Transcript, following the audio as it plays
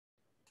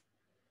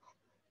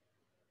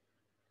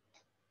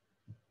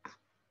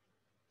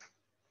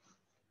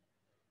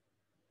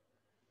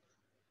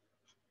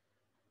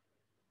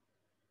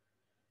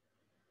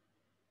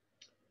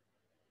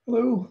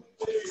Hello,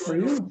 how are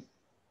you?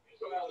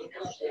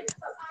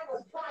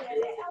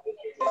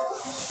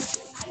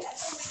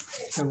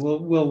 And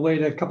we'll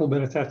wait a couple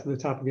minutes after the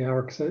top of the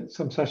hour because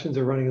some sessions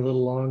are running a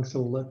little long,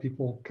 so we'll let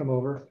people come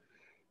over.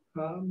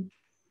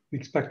 We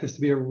expect this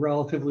to be a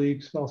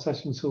relatively small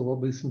session, so there'll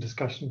be some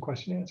discussion,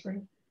 question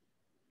answering.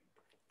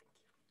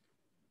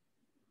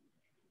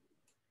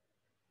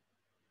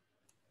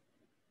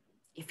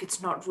 If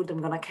it's not rude, I'm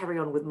going to carry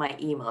on with my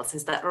emails.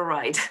 Is that all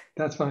right?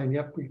 That's fine.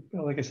 Yep. We,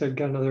 like I said,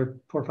 got another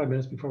 4 or 5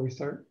 minutes before we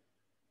start.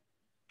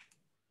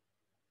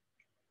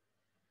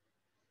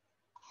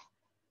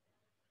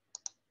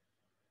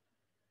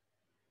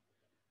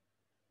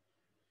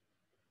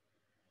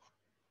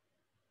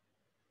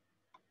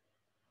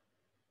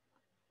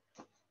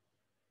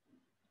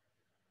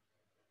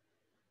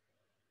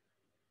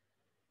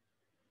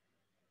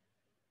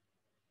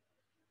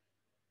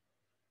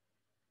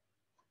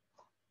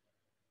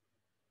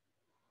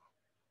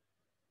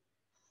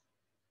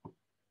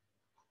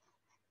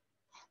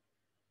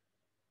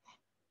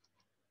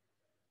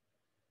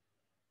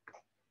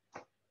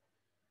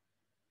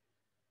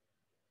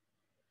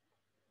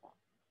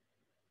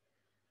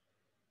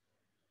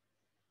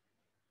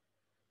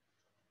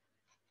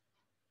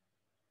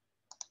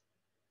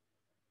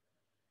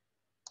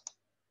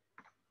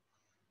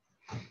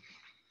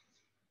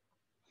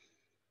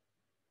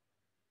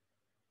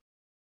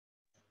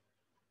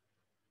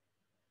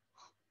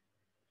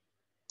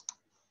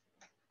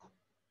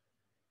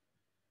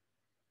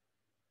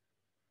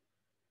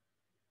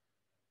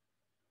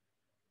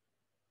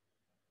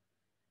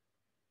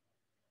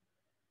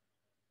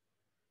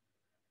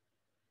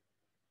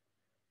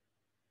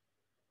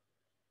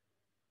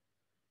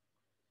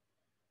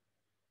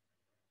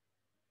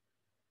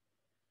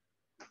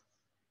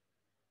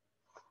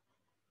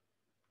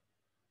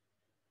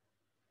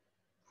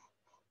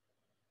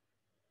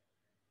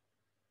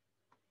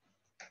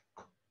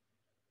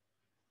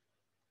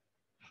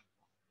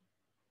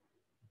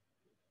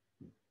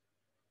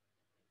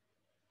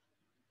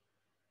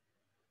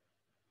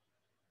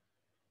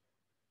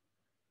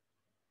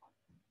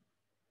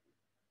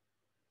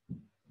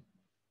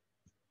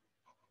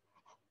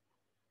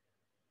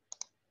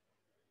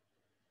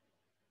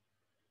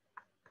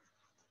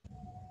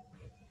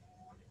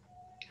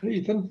 Hey,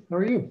 Ethan, how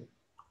are you?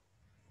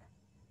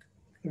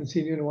 Haven't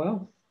seen you in a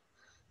while.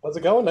 How's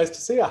it going? Nice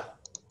to see you.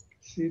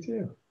 See you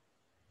too.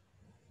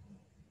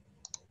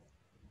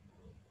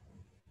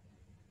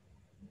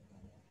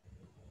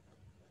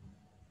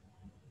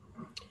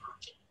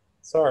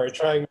 Sorry,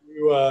 trying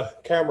new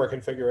camera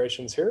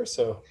configurations here.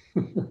 So,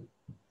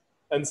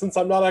 and since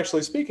I'm not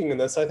actually speaking in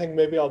this, I think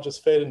maybe I'll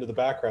just fade into the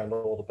background a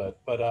little bit.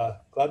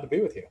 But glad to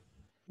be with you.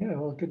 Yeah,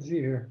 well, good to see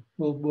you here.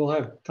 We'll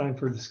have time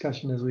for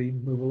discussion as we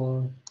move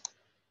along.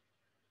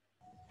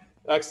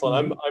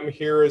 Excellent. I'm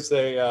here as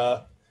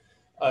a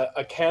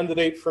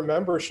candidate for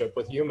membership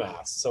with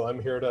UMass, so I'm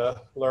here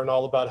to learn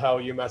all about how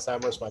UMass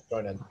Amherst might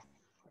join in.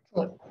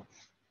 Excellent.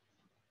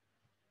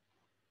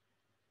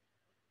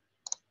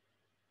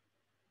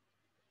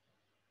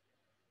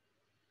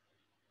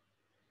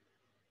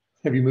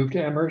 Have you moved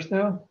to Amherst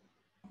now?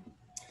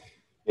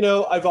 You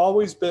know, I've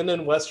always been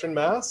in Western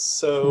Mass,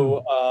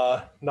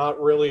 so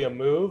not really a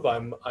move.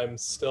 I'm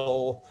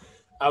still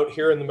out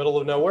here in the middle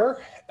of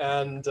nowhere,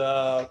 and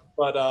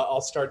but I'll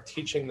start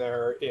teaching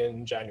there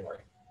in January.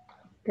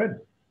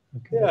 Good.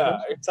 Okay. Yeah,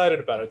 excited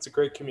about it. It's a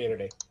great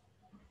community.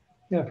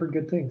 Yeah, I've heard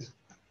good things.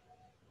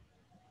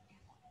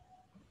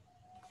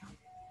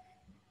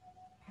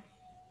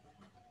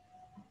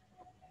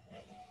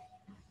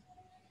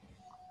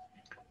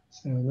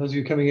 So those of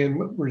you coming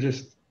in, we're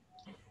just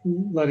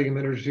letting a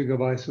minute or two go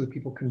by so that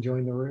people can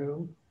join the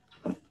room.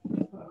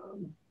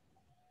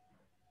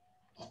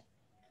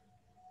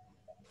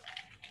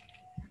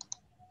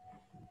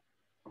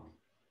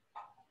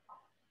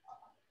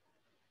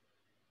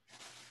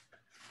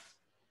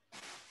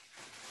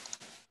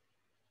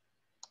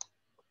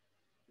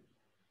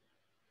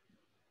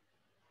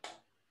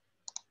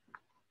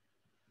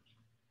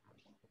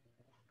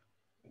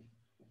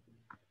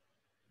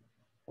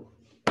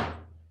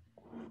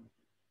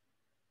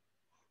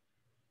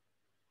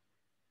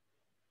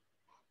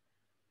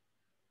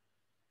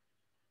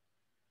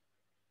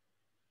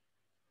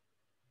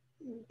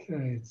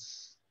 Okay,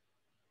 it's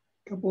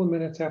a couple of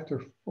minutes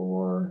after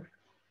 4.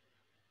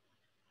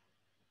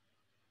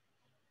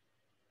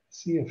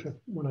 See if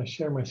when I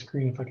share my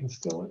screen, if I can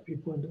still let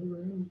people into the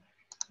room.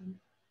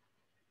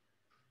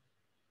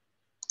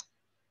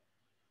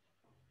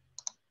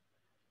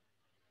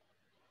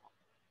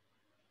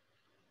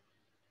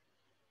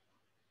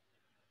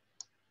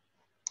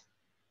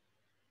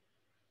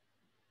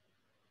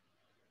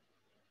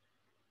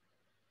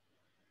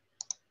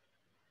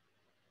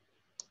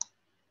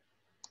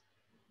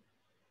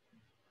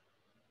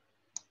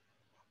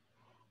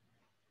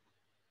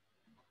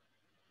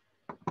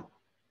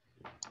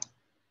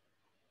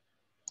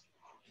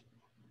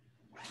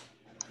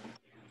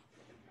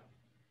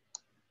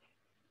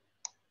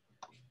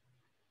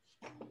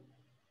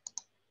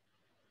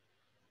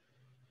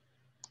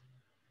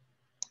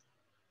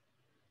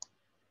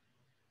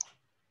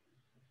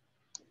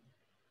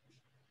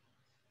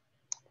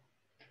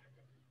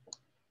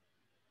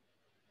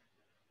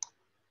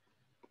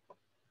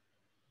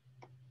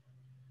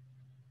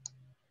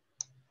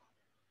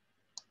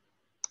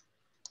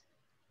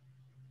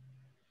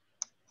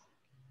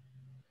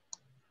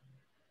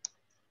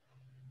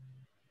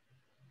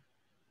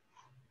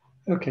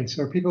 Okay,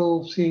 so are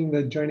people seeing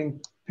the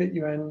joining Pitt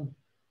UN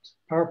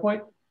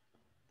PowerPoint?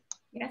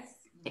 Yes.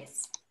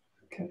 Yes.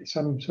 Okay, so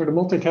I'm sort of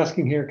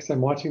multitasking here because I'm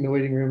watching the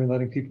waiting room and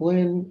letting people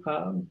in,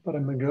 but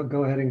I'm gonna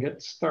go ahead and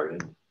get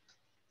started.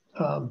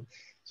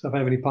 So if I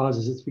have any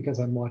pauses, it's because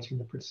I'm watching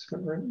the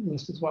participant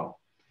list as well.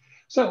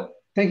 So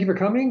thank you for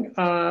coming.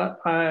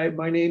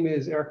 My name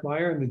is Eric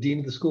Meyer. I'm the Dean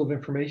of the School of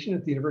Information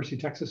at the University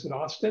of Texas at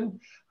Austin.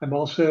 I'm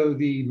also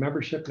the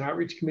Membership and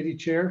Outreach Committee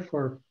Chair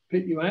for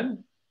Pitt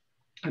UN.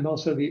 I'm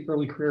also the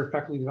Early Career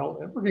Faculty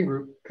Development Working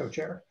Group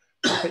Co-Chair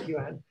for Pitt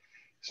UN.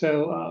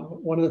 So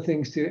one of the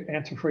things to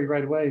answer for you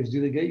right away is, do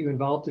they get you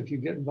involved? If you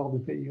get involved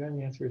in Pitt UN,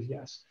 the answer is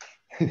yes.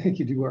 I think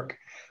you do work.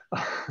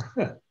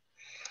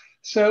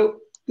 So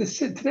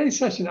today's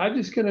session, I'm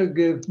just going to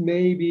give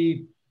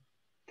maybe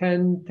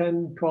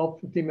 10, 12,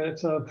 15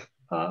 minutes of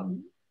a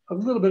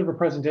little bit of a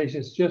presentation.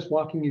 It's just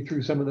walking you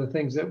through some of the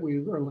things that we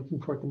are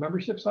looking for at the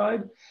membership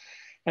side.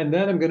 And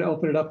then I'm going to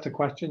open it up to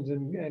questions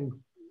and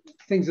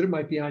things that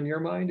might be on your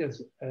mind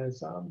as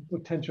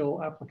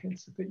potential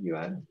applicants at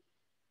UN.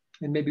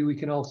 And maybe we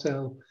can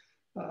also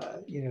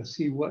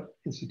see what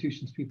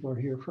institutions people are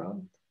here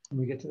from when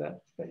we get to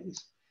that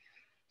phase.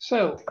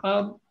 So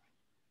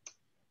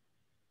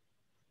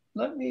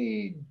let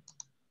me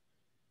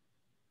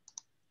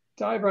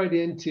dive right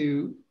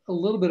into a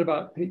little bit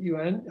about Pitt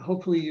UN.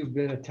 Hopefully you've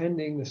been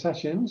attending the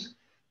sessions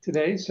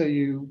today, so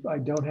I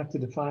don't have to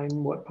define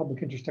what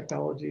public interest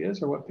technology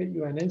is or what Pitt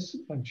UN is.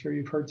 I'm sure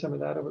you've heard some of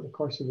that over the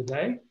course of the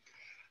day.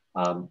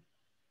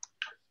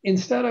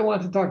 Instead, I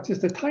want to talk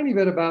just a tiny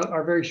bit about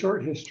our very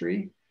short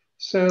history.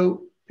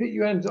 So Pitt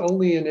UN is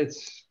only in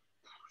its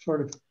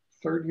sort of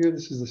third year.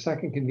 This is the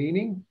second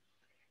convening.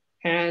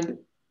 And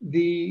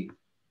the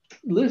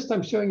list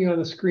I'm showing you on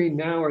the screen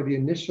now are the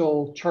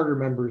initial charter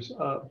members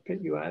of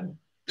Pitt UN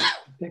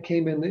that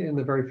came in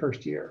the very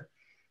first year.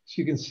 So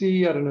you can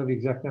see, I don't know the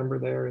exact number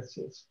there. It's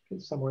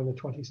somewhere in the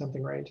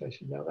 20-something range. I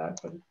should know that,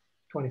 but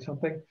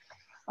 20-something.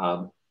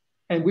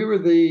 And we were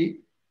the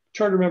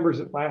charter members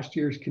at last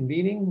year's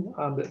convening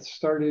that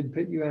started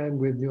Pitt UN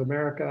with New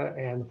America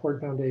and the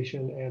Ford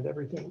Foundation and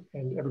everything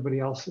and everybody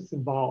else that's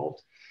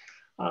involved.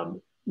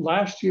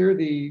 Last year,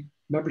 the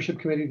membership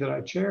committee that I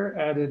chair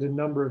added a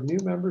number of new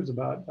members,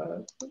 about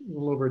a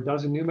little over a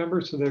dozen new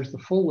members. So there's the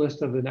full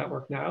list of the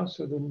network now.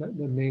 So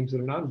the names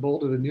that are not in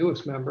bold are the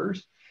newest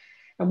members.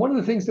 And one of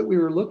the things that we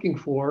were looking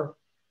for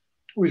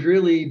was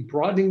really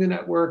broadening the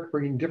network,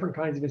 bringing different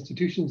kinds of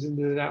institutions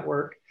into the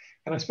network.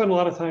 And I spent a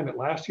lot of time at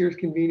last year's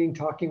convening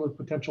talking with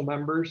potential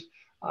members.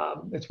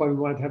 That's why we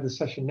wanted to have this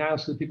session now,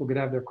 so that people could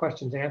have their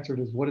questions answered.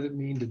 Is what does it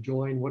mean to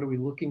join? What are we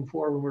looking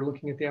for when we're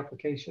looking at the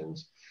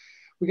applications?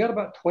 We got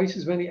about twice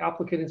as many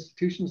applicant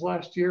institutions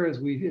last year as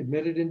we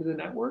admitted into the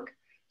network.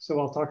 So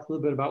I'll talk a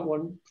little bit about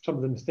some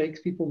of the mistakes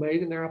people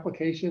made in their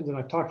applications. And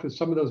I've talked with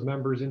some of those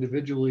members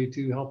individually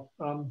to help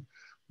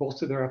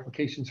bolster their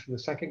applications for the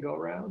second go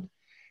around.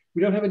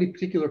 We don't have any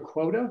particular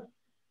quota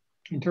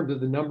in terms of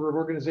the number of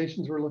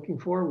organizations we're looking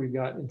for. We've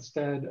got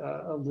instead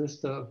a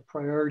list of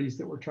priorities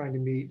that we're trying to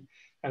meet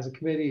as a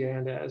committee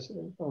and as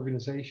an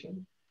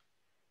organization.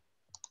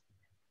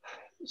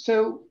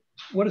 So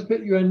what does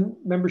Pitt UN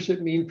membership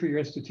mean for your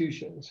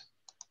institutions?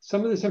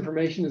 Some of this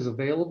information is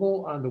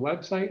available on the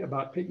website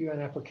about Pitt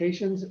UN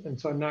applications. And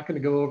so I'm not going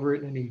to go over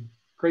it in any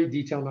great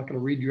detail. I'm not going to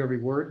read you every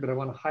word, but I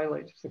want to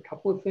highlight just a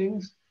couple of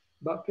things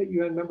about Pitt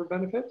UN member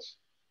benefits.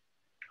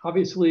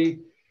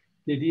 Obviously,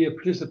 the idea of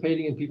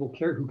participating in people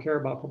who care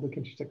about public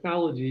interest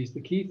technology is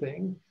the key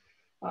thing.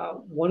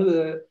 One of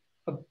the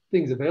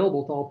things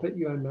available to all Pitt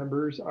UN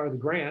members are the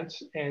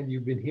grants, and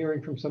you've been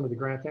hearing from some of the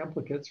grant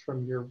applicants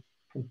from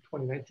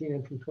 2019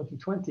 and from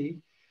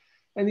 2020.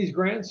 And these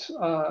grants,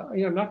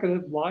 I'm not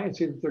going to lie and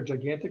say that they're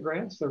gigantic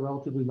grants. They're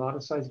relatively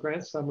modest sized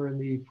grants. Some are in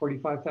the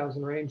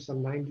 45,000 range,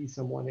 some 90,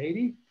 some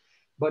 180.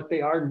 But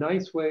they are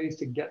nice ways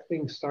to get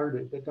things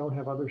started that don't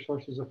have other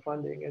sources of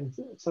funding. And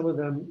some of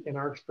them, in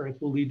our experience,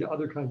 will lead to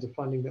other kinds of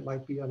funding that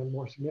might be on a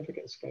more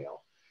significant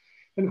scale.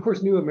 And of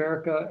course, New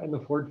America and the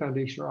Ford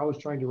Foundation are always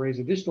trying to raise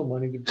additional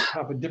money to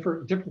have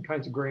different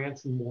kinds of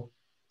grants and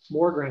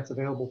more grants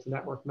available to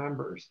network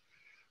members.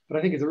 But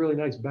I think it's a really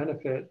nice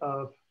benefit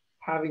of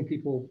having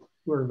people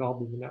who are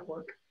involved in the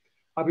network.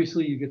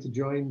 Obviously, you get to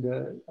join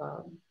the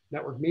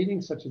network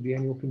meetings, such as the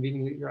annual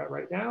convening that you're at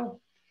right now.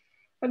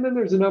 And then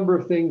there's a number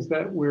of things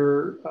that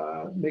we're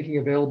making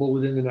available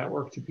within the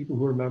network to people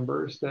who are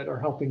members that are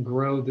helping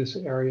grow this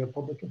area of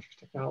public interest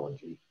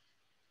technology.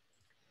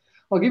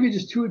 I'll give you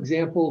just two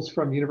examples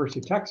from University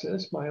of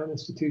Texas, my own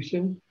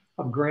institution,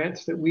 of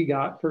grants that we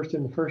got first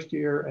in the first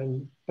year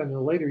and then in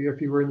the later year.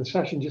 If you were in the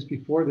session just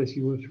before this,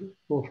 you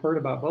will have heard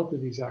about both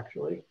of these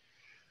actually.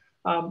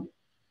 In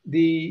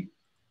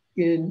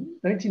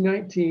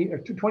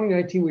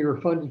 2019, we were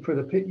funded for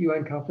the Pitt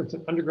UN Conference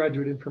on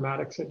Undergraduate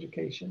Informatics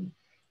Education.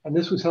 And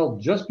this was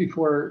held just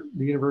before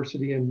the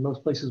university and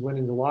most places went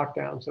into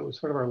lockdown. So it was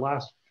sort of our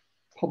last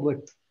public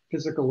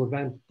physical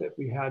event that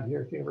we had here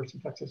at the University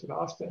of Texas at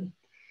Austin.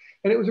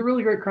 And it was a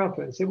really great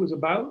conference. It was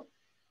about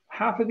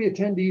half of the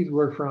attendees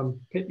were from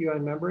Pitt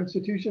UN member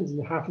institutions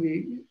and half of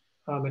the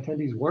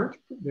attendees weren't.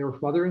 They were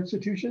from other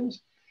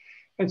institutions.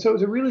 And so it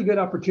was a really good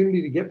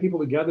opportunity to get people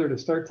together to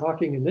start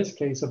talking, in this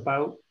case,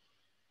 about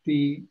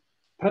the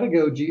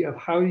pedagogy of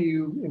how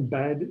you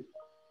embed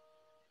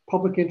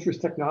public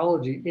interest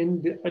technology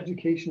in the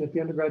education at the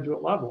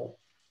undergraduate level.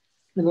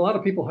 And a lot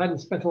of people hadn't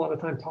spent a lot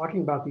of time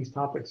talking about these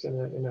topics in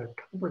a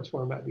conference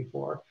format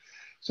before.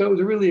 So it was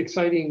a really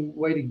exciting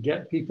way to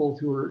get people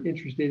who are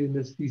interested in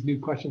these new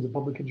questions of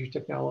public interest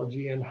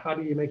technology, and how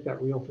do you make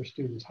that real for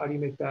students? How do you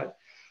make that,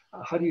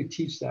 how do you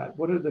teach that?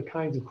 What are the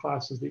kinds of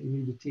classes that you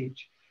need to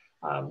teach?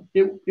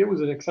 It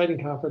was an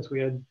exciting conference.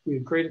 We had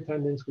great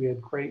attendance, we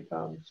had great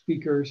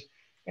speakers,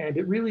 and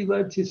it really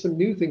led to some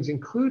new things,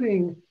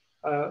 including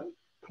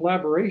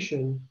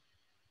collaboration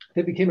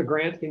that became a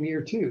grant in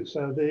year 2.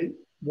 So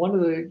one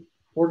of the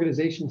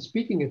organizations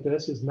speaking at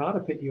this is not a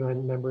Pitt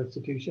UN member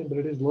institution, but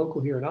it is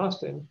local here in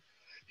Austin,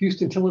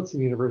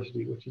 Houston-Tillotson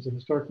University, which is a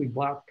historically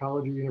Black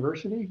college or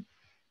university.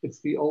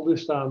 It's the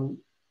oldest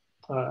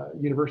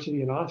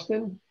university in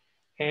Austin,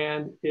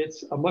 and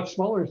it's a much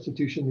smaller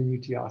institution than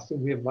UT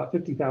Austin. We have about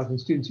 50,000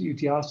 students at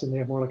UT Austin. They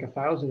have more like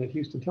 1,000 at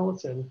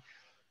Houston-Tillotson,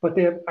 but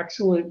they have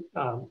excellent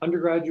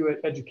undergraduate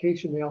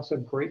education. They also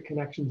have great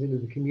connections into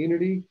the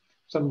community,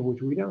 some of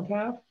which we don't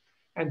have.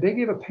 And they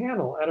gave a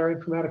panel at our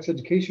informatics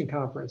education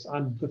conference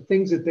on the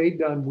things that they'd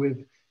done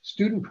with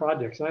student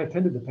projects. And I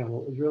attended the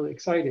panel. It was really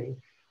exciting,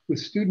 with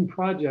student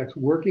projects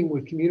working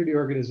with community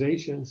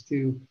organizations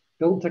to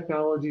build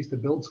technologies, to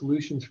build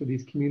solutions for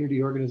these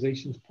community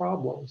organizations'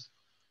 problems.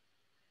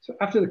 So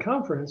after the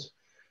conference,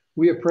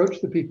 we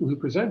approached the people who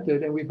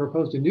presented, and we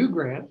proposed a new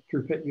grant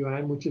through Pitt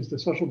UN, which is the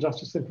Social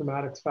Justice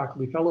Informatics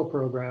Faculty Fellow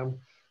Program,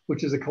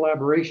 which is a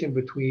collaboration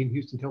between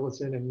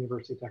Houston-Tillotson and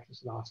University of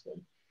Texas in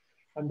Austin.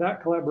 And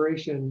that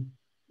collaboration,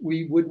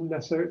 we wouldn't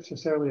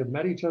necessarily have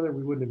met each other.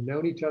 We wouldn't have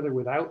known each other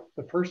without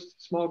the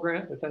first small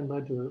grant that then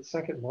led to the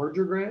second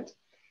larger grant.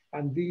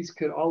 And these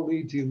could all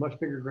lead to much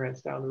bigger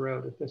grants down the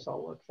road if this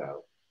all works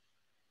out.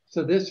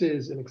 So this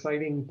is an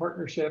exciting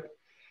partnership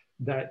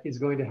that is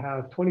going to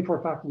have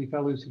 24 faculty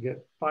fellows who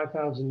get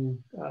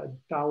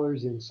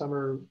 $5,000 in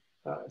summer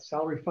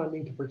salary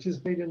funding to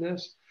participate in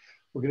this.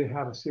 We're going to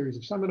have a series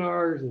of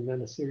seminars and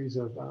then a series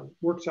of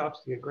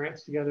workshops to get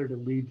grants together to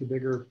lead to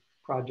bigger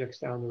projects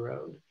down the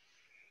road.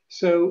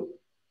 So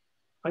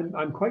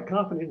I'm quite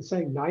confident in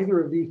saying neither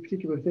of these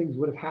particular things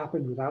would have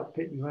happened without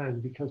Pitt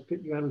UN, because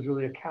Pitt UN was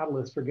really a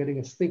catalyst for getting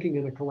us thinking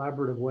in a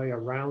collaborative way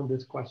around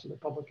this question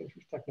of public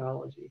interest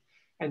technology.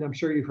 And I'm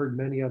sure you've heard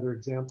many other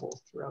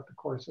examples throughout the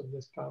course of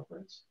this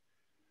conference.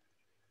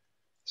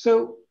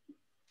 So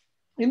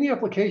in the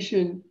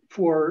application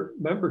for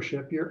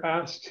membership, you're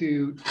asked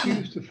to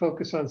choose to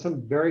focus on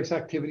some various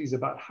activities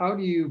about how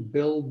do you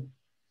build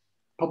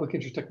public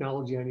interest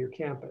technology on your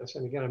campus.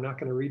 And again, I'm not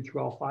going to read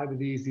through all 5 of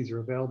these. These are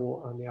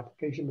available on the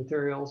application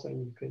materials,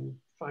 and you can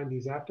find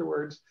these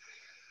afterwards.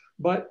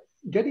 But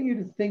getting you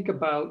to think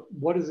about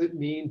what does it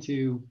mean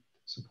to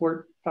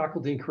support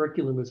faculty and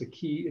curriculum is a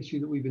key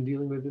issue that we've been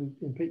dealing with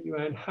in Pitt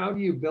UN. How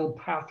do you build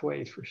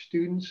pathways for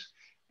students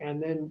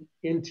and then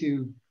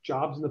into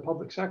jobs in the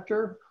public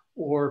sector,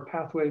 or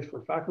pathways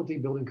for faculty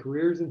building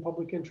careers in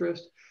public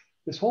interest?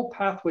 This whole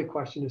pathway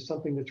question is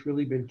something that's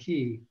really been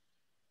key.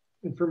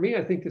 And for me,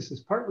 I think this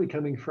is partly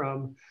coming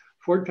from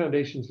Ford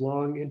Foundation's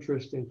long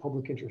interest in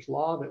public interest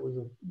law that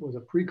was a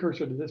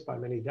precursor to this by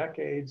many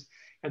decades.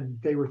 And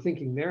they were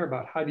thinking there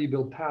about how do you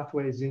build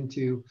pathways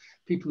into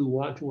people who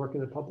want to work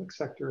in the public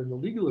sector in the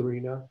legal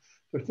arena.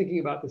 They're thinking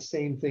about the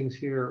same things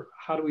here.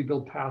 How do we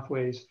build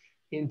pathways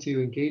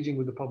into engaging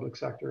with the public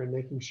sector and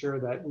making sure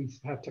that we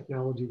have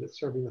technology that's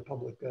serving the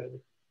public good?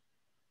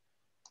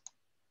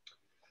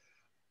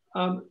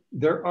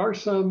 There are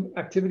some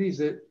activities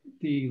that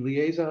the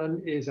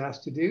liaison is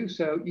asked to do.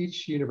 So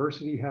each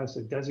university has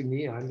a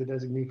designee. I'm the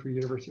designee for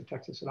University of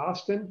Texas at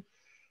Austin.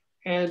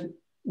 And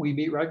we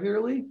meet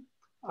regularly,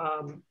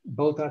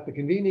 both at the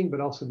convening,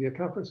 but also via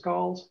conference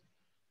calls.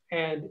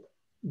 And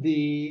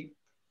the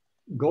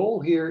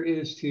goal here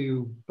is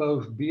to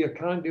both be a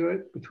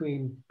conduit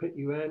between Pitt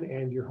UN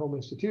and your home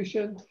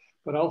institution,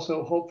 but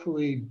also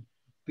hopefully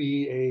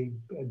be a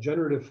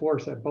generative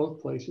force at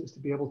both places to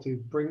be able to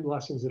bring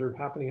lessons that are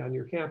happening on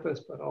your campus,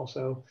 but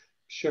also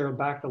share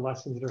back the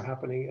lessons that are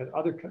happening at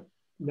other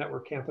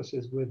network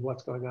campuses with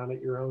what's going on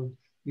at your own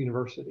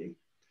university.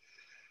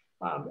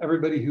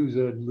 Everybody who's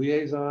a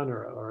liaison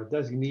or a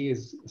designee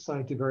is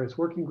assigned to various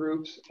working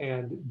groups,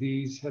 and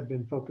these have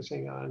been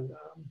focusing on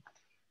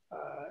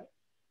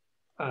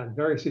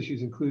various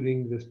issues,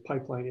 including this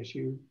pipeline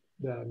issue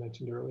that I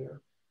mentioned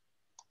earlier.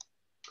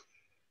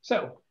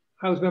 So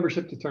how is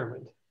membership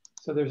determined?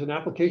 So there's an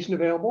application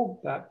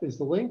available. That is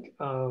the link.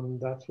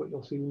 That's what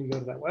you'll see when you go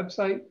to that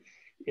website.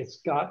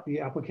 It's got the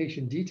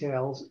application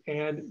details,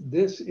 and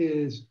this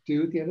is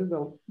due at the end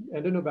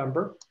of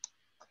November,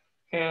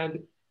 and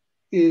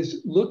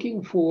is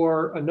looking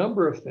for a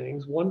number of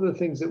things. One of the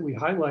things that we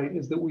highlight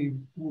is that we're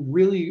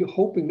really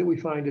hoping that we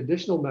find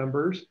additional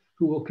members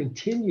who will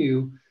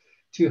continue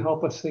to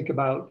help us think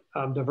about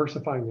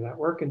diversifying the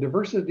network. And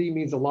diversity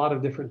means a lot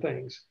of different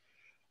things.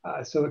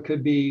 So it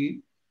could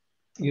be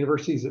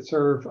universities that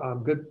serve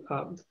good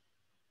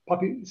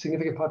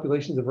significant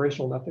populations of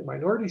racial and ethnic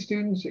minority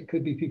students. It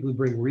could be people who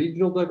bring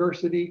regional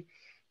diversity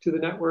to the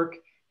network.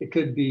 It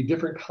could be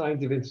different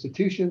kinds of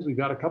institutions. We've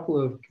got a couple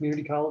of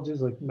community colleges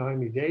like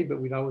Miami-Dade,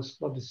 but we'd always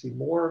love to see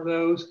more of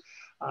those.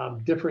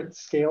 Different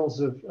scales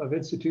of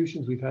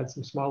institutions. We've had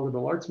some small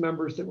liberal arts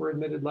members that were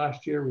admitted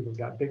last year. We've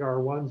got big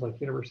R1s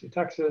like University of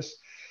Texas.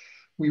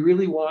 We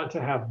really want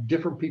to have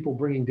different people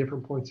bringing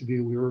different points of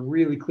view. We were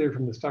really clear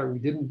from the start. We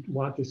didn't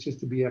want this just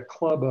to be a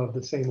club of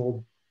the same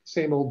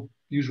old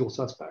usual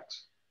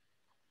suspects.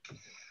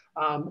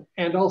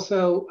 And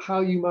also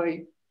how you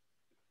might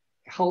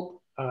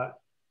help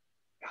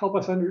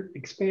us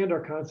expand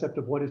our concept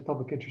of what is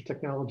public interest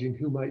technology and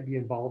who might be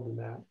involved in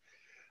that.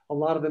 A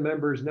lot of the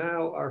members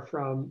now are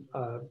from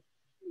a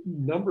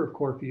number of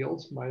core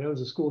fields. Mine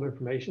is a school of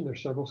information.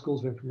 There's several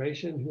schools of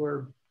information who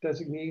are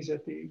designees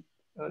at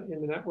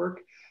in the network.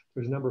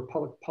 There's a number of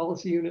public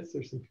policy units.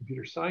 There's some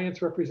computer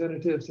science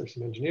representatives. There's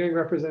some engineering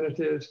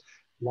representatives,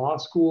 law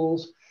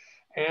schools.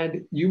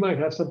 And you might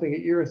have something at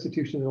your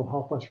institution that will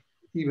help us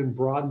even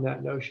broaden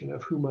that notion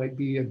of who might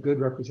be a good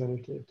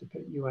representative to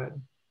Pitt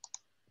UN.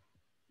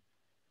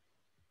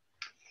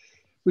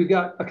 We've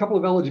got a couple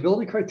of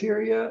eligibility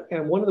criteria,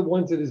 and one of the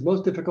ones that is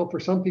most difficult for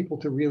some people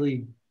to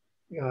really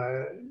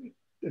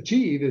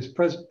achieve is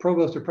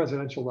provost or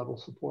presidential level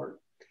support.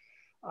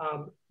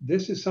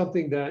 This is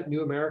something that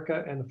New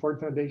America and the Ford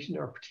Foundation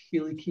are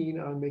particularly keen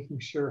on making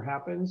sure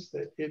happens,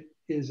 that it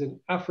is an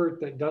effort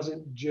that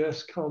doesn't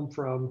just come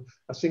from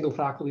a single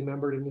faculty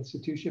member at an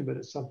institution, but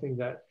it's something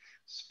that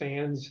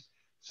spans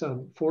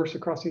some force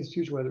across the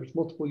institution, whether it's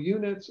multiple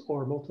units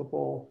or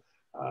multiple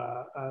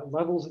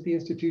levels at the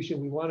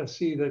institution. We want to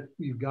see that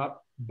you've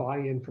got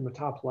buy-in from the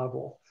top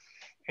level.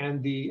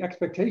 And the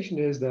expectation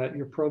is that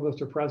your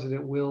provost or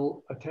president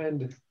will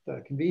attend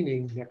the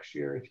convening next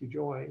year if you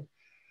join.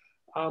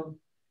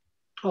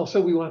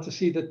 Also, we want to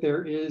see that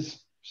there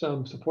is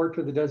some support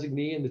for the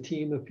designee and the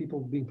team of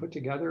people being put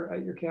together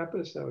at your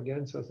campus. So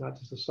again, so it's not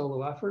just a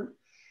solo effort.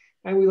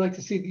 And we like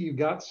to see that you've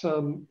got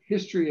some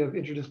history of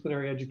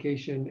interdisciplinary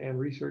education and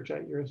research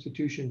at your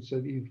institution so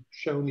that you've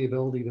shown the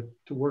ability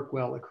to work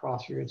well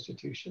across your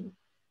institution.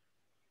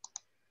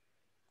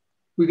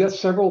 We've got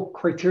several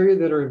criteria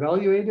that are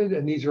evaluated,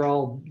 and these are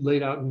all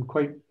laid out in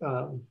quite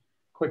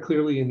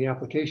clearly in the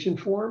application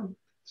form.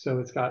 So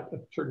it's got a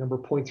certain number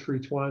of points for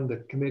each one.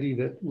 The committee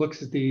that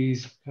looks at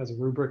these has a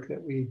rubric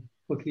that we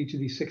look at each of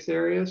these 6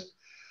 areas.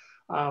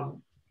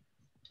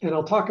 And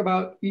I'll talk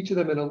about each of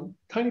them in a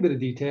tiny bit of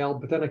detail,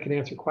 but then I can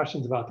answer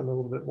questions about them a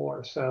little bit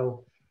more.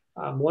 So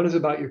one is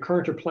about your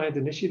current or planned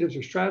initiatives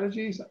or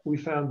strategies. We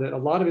found that a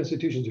lot of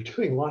institutions are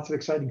doing lots of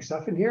exciting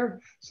stuff in here.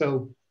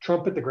 So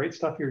trumpet the great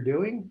stuff you're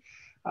doing.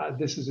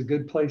 This is a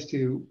good place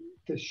to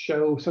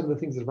show some of the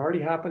things that are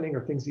already happening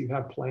or things that you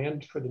have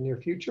planned for the near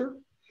future.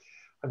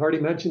 I've already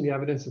mentioned the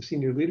evidence of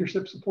senior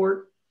leadership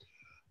support.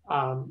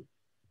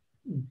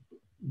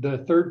 The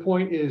third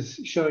point is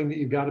showing that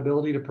you've got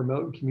ability to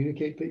promote and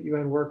communicate Pitt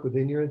UN work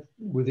within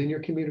your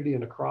community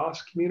and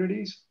across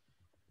communities.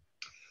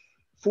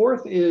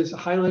 Fourth is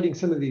highlighting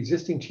some of the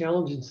existing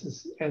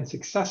challenges and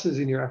successes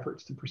in your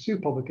efforts to pursue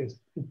public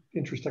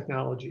interest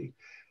technology.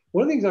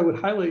 One of the things I would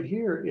highlight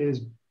here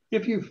is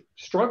if you've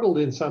struggled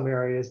in some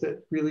areas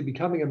that really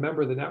becoming a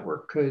member of the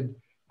network could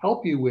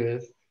help you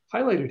with,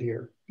 highlight it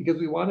here, because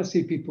we want to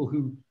see people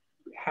who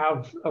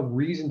have a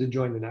reason to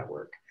join the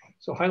network.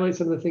 So highlight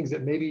some of the things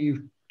that maybe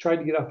you've tried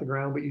to get off the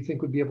ground, but you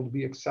think would be able to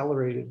be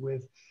accelerated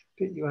with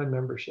Pitt UN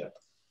membership.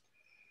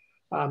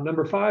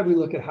 Number 5, we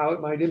look at how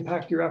it might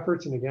impact your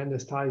efforts. And again,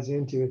 this ties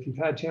into if you've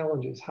had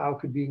challenges, how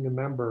could being a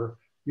member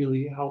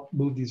really help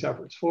move these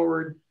efforts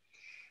forward?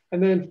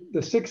 And then the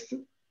 6th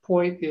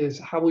point is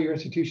how will your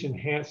institution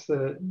enhance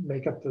the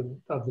makeup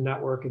of the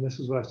network? And this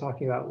is what I was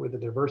talking about with the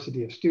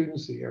diversity of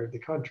students, the area of the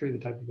country, the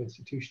type of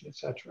institution, et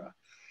cetera.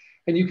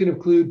 And you can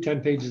include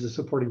 10 pages of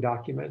supporting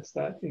documents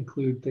that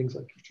include things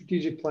like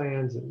strategic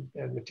plans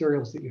and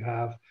materials that you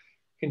have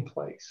in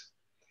place.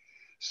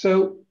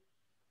 So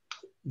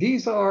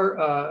these are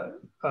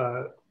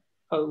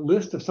a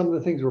list of some of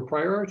the things we're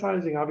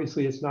prioritizing.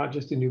 Obviously, it's not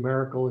just a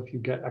numerical. If you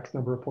get X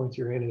number of points,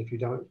 you're in, and if you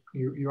don't,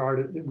 you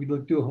are. We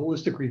do a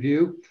holistic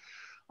review.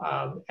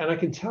 And I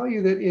can tell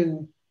you that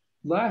in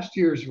last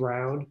year's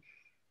round,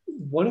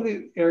 one of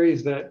the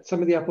areas that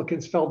some of the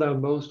applicants fell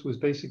down most was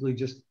basically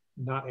just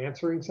not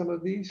answering some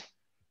of these.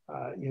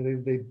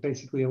 They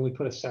basically only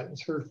put a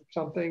sentence for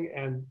something.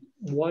 And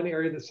one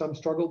area that some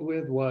struggled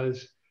with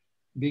was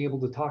being able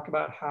to talk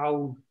about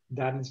how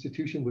that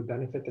institution would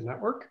benefit the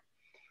network.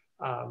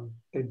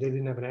 They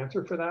didn't have an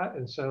answer for that.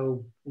 And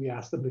so we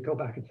asked them to go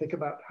back and think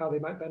about how they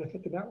might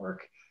benefit the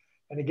network.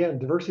 And again,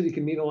 diversity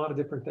can mean a lot of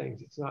different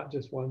things. It's not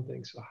just one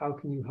thing. So how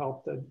can you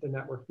help the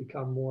network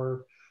become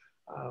more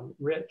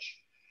rich?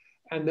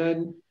 And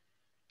then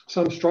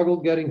some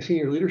struggled getting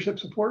senior leadership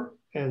support.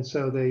 And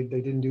so they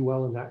didn't do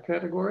well in that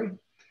category.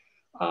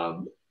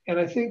 And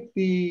I think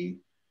the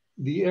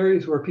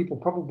areas where people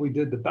probably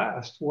did the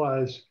best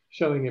was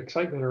showing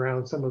excitement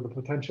around some of the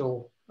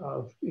potential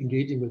of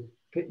engaging with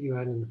fit you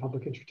in the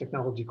public interest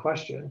technology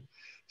question.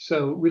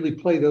 So really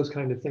play those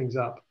kind of things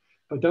up,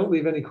 but don't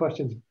leave any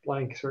questions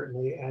blank,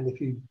 certainly. And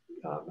if you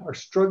are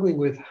struggling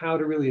with how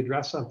to really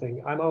address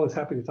something, I'm always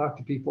happy to talk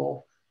to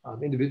people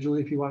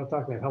individually if you want to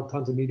talk. I've held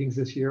tons of meetings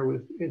this year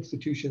with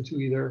institutions who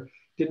either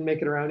didn't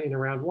make it around in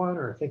round one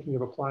or are thinking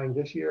of applying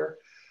this year.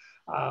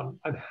 I'm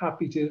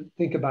happy to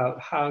think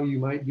about how you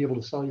might be able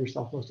to sell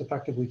yourself most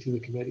effectively to the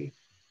committee.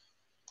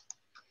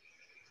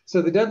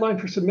 So the deadline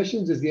for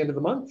submissions is the end of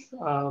the month.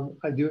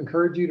 I do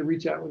encourage you to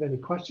reach out with any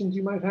questions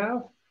you might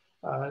have.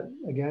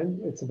 Again,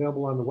 it's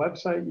available on the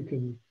website. You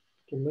can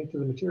link to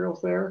the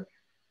materials there.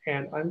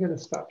 And I'm going to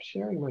stop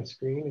sharing my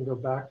screen and go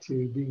back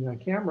to being on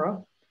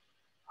camera.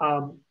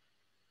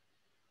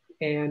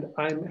 And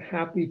I'm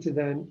happy to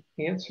then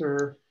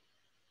answer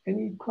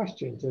any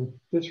questions. And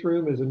this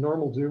room is a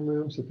normal Zoom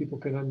room, so people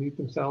can unmute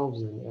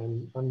themselves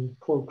and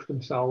uncloak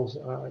themselves.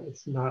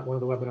 It's not one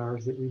of the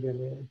webinars that we've been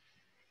in.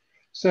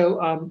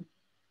 So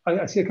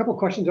I see a couple of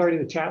questions already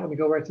in the chat. Let me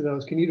go right to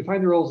those. Can you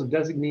define the roles of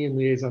designee and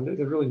liaison? There's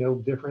really no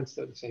difference.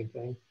 They're the same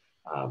thing.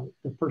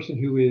 The person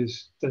who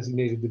is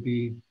designated to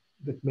be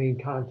the main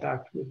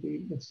contact with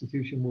the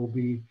institution will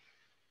be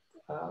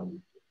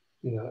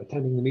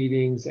attending the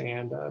meetings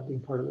and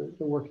being part of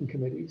the working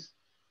committees.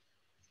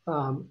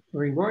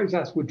 Maureen Roy's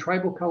asked, would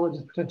tribal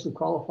colleges potentially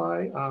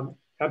qualify?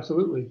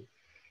 Absolutely.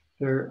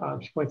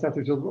 She points out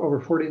there's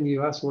over 40 in the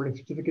US awarding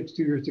certificates,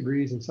 2 years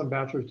degrees, and some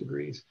bachelor's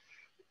degrees.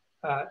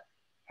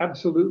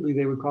 Absolutely,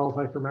 they would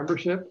qualify for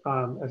membership.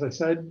 As I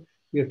said,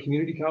 we have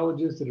community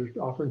colleges that are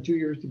offering 2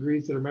 years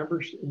degrees that are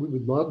members. We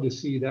would love to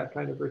see that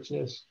kind of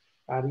richness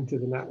adding to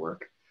the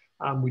network.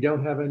 We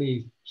don't have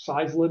any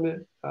size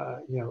limit.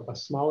 A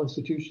small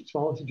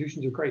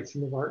institutions are great.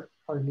 Some of our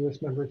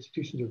newest member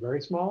institutions are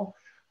very small.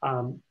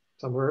 Some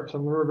of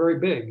them are very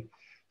big.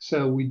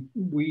 So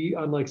we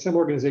unlike some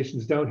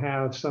organizations, don't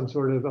have some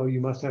sort of, oh, you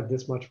must have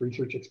this much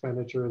research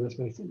expenditure, this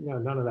many, no,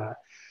 none of that.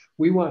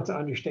 We want to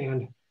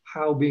understand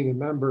how being a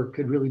member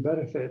could really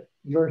benefit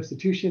your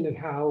institution and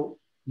how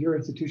your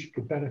institution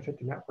could benefit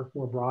the network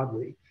more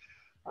broadly.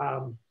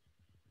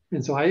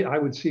 And so I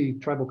would see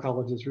tribal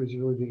colleges as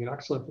really being an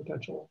excellent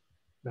potential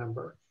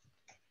member.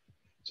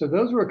 So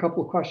those were a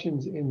couple of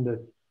questions in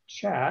the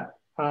chat,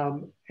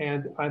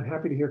 and I'm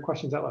happy to hear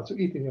questions out loud. So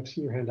Ethan, you have to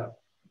see your hand up.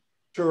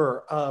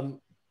 Sure.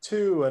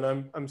 Two,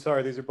 and I'm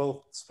sorry, these are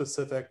both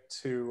specific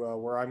to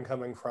where I'm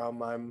coming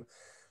from. I'm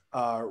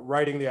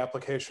writing the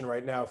application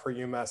right now for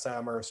UMass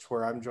Amherst,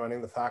 where I'm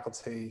joining the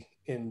faculty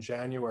in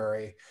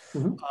January.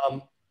 Mm-hmm.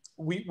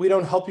 We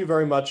don't help you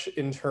very much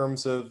in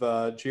terms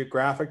of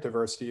geographic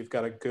diversity. You've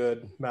got a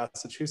good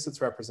Massachusetts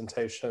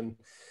representation.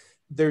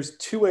 There's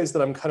two ways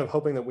that I'm kind of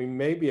hoping that we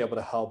may be able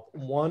to help.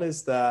 One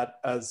is that,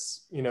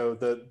 as you know,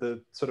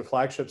 the sort of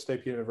flagship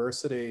state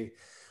university,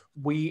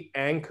 we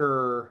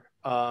anchor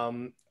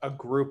a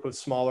group of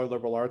smaller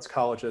liberal arts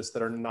colleges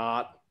that are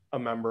not a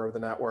member of the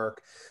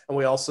network. And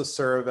we also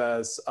serve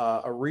as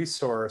a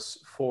resource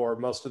for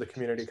most of the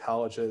community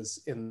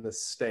colleges in the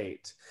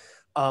state.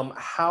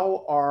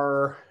 How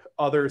are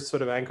other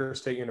sort of anchor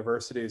state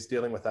universities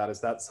dealing with that? Is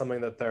that something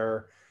that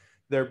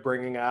they're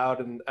bringing out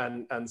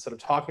and sort of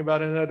talking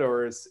about in it,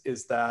 or is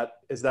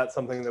that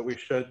something that we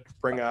should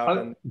bring out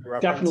and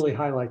reference? Definitely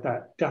highlight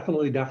that.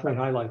 Definitely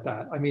highlight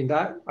that. I mean,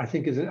 that I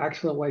think is an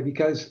excellent way,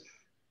 because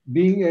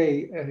being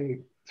a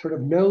sort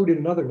of node in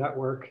another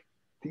network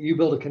that you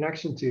build a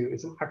connection to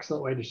is an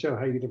excellent way to show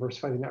how you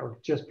diversify the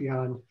network just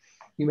beyond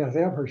UMass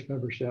Amherst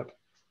membership.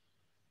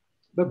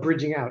 But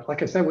bridging out,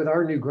 like I said, with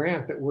our new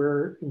grant that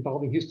we're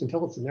involving Houston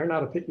Tillotson, they're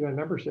not a Pitt UN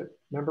membership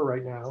member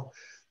right now.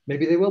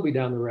 Maybe they will be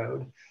down the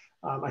road.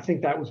 I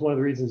think that was one of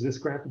the reasons this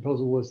grant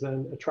proposal was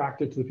then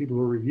attractive to the people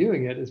who are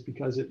reviewing it, is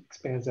because it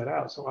expands that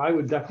out. So I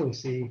would definitely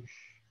see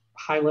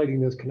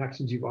highlighting those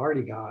connections you've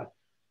already got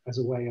as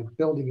a way of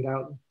building it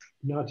out,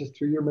 not just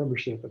through your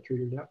membership, but through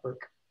your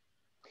network.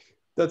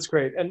 That's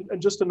great. And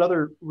just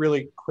another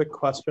really quick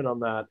question on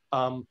that.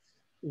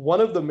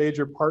 One of the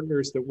major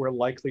partners that we're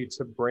likely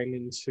to bring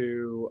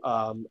into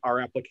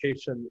our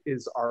application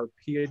is our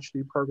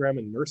PhD program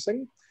in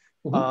nursing,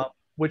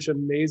 which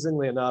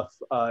amazingly enough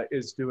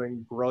is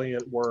doing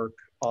brilliant work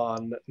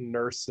on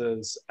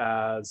nurses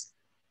as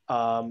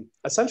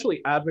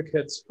essentially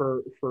advocates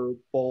for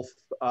both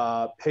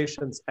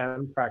patients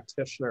and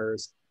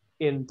practitioners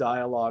in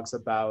dialogues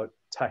about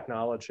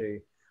technology.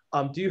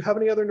 Do you have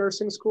any other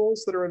nursing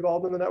schools that are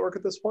involved in the network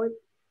at this point?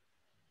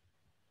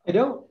 I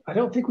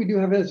don't think we do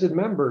have as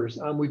members.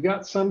 We've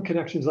got some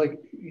connections, like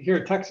here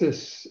at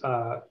Texas,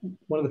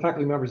 one of the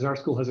faculty members in our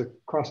school has a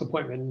cross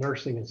appointment in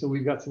nursing. And so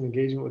we've got some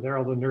engagement with there,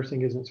 although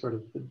nursing isn't sort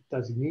of the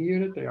designee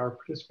unit, they are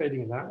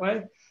participating in that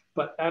way.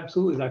 But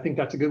absolutely, I think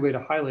that's a good way to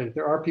highlight it.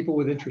 There are people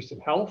with interest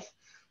in health,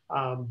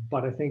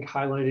 but I think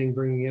highlighting,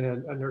 bringing in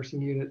a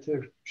nursing unit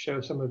to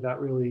show some of that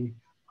really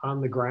on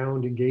the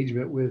ground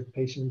engagement with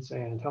patients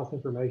and health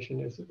information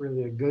is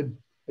really a good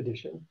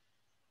addition.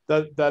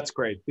 That's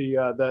great.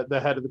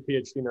 The head of the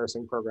PhD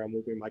nursing program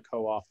will be my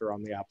co-author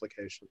on the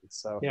application.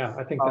 So yeah,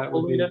 I think that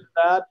we'll would lead be. into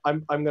that.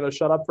 I'm going to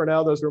shut up for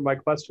now. Those were my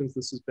questions.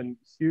 This has been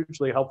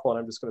hugely helpful, and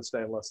I'm just going to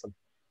stay and listen.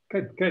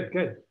 Good, good,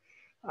 good.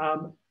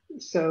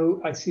 So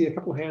I see a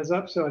couple of hands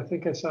up. So I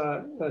think I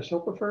saw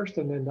Shilpa first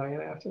and then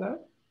Diana after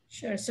that.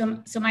 Sure.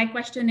 So my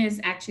question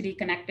is actually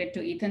connected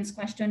to Ethan's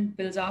question,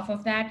 builds off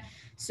of that.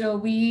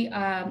 So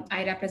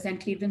I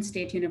represent Cleveland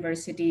State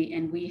University,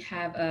 and we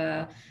have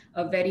a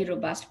very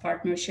robust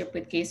partnership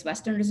with Case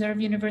Western Reserve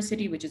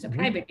University, which is a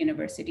private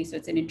university. So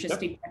it's an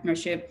interesting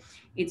partnership.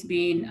 It's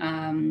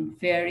been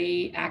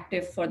very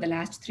active for the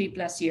last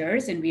 3+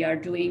 years, and we are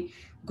doing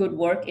good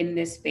work in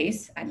this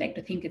space. I'd like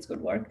to think it's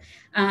good work.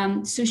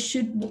 So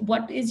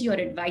what is your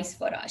advice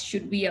for us?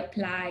 Should we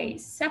apply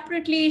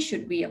separately?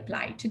 Should we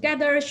apply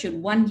together?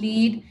 Should one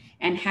lead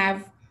and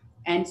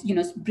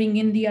bring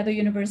in the other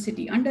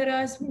university under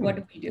us? What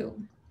do we do?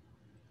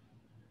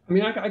 I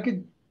mean, I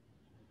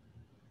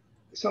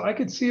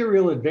could see a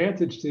real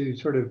advantage to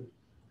sort of,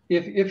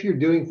 if you're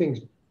doing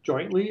things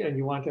jointly and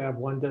you want to have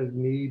one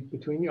designee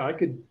between you, I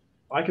could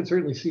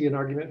certainly see an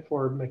argument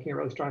for making a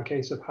really strong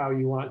case of how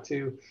you want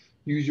to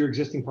use your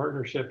existing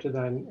partnership to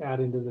then add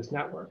into this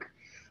network.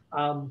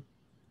 I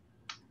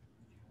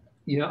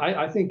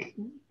think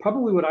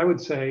probably what I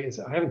would say is,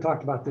 I haven't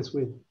talked about this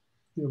with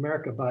New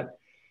America, but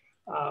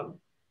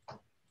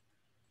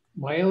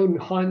my own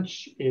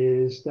hunch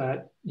is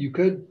that you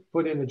could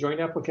put in a joint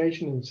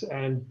application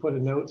and put a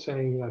note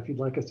saying, if you'd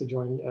like us to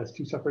join as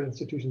two separate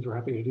institutions, we're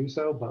happy to do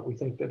so, but we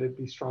think that it'd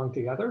be strong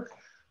together.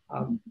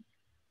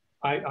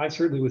 I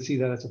certainly would see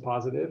that as a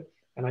positive.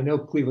 And I know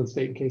Cleveland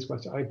State and Case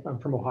Western, I'm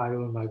from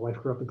Ohio and my wife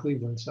grew up in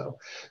Cleveland. So,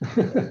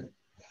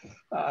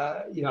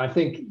 I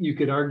think you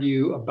could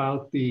argue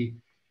about the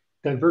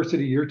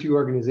diversity your two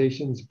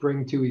organizations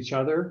bring to each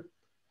other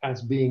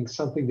as being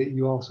something that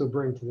you also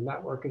bring to the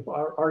network. If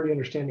already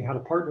understanding how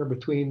to partner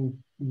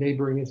between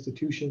neighboring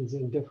institutions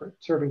in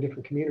serving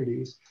different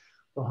communities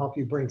will help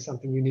you bring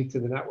something unique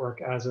to the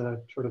network as a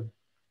sort of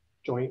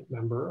joint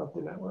member of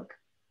the network.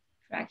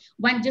 Right.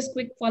 One just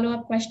quick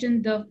follow-up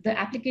question. The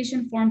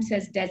application form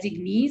says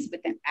designees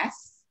with an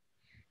S.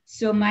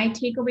 So my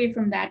takeaway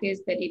from that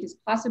is that it is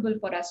possible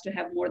for us to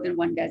have more than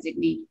one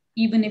designee,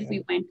 even if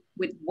we went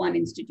with one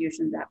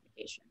institution's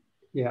application.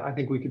 Yeah, I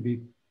think we could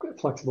be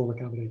flexible to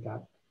accommodate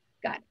that.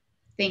 Got it.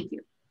 Thank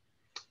you.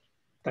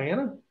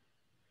 Diana?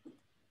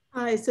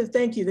 Hi, so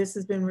thank you. This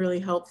has been really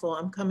helpful.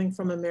 I'm coming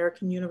from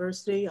American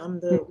University. I'm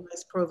the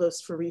Vice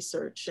Provost for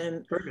Research.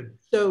 And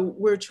so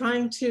we're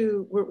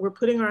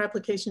putting our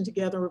application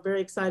together. We're very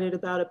excited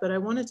about it, but I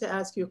wanted to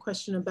ask you a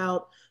question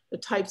about the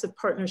types of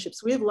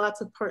partnerships. We have lots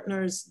of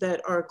partners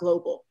that are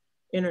global,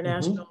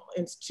 international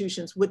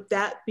institutions. Would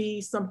that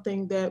be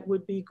something that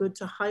would be good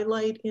to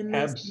highlight in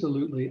this?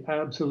 Absolutely,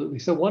 absolutely.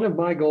 So one of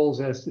my goals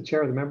as the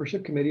chair of the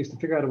membership committee is to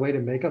figure out a way to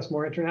make us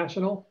more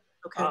international.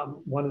 Okay.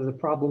 One of the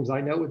problems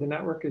I know with the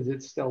network is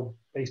it's still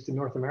based in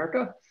North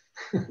America.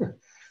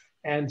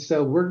 And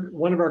so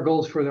one of our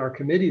goals for our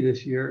committee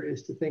this year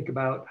is to think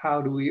about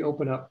how do we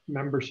open up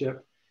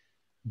membership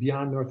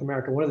beyond North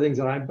America. One of the things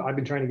that I've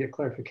been trying to get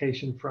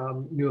clarification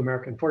from New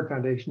American Ford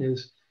Foundation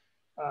is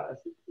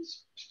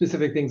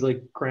specific things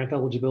like grant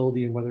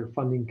eligibility and whether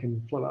funding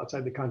can flow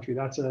outside the country.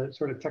 That's a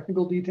sort of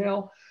technical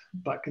detail,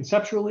 but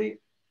conceptually,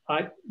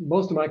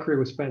 most of my career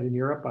was spent in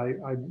Europe.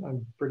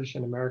 I'm British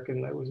and American,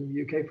 and I was in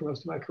the UK for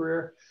most of my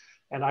career.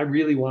 And I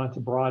really want to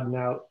broaden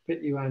out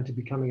PIT-UN to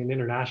becoming an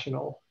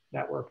international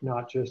network,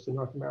 not just a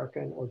North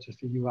American or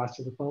just a US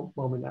at the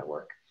moment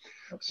network.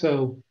 Okay.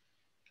 So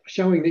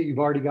showing that you've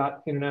already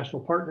got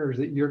international partners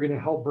that you're going to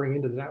help bring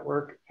into the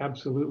network,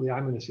 absolutely,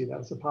 I'm going to see that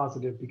as a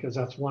positive, because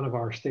that's one of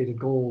our stated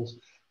goals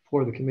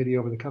for the committee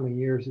over the coming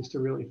years, is to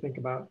really think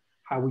about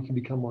how we can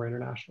become more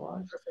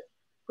internationalized. Perfect.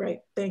 Great.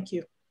 Thank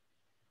you.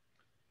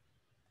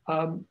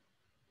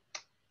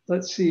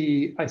 Let's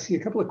see, I see a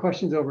couple of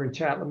questions over in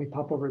chat. Let me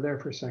pop over there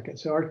for a second.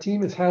 So our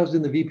team is housed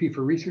in the VP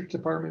for Research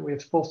Department. We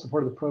have full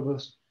support of the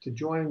provost to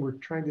join. We're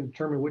trying to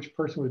determine which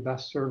person would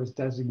best serve as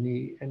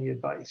designee. Any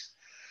advice?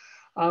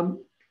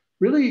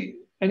 Really,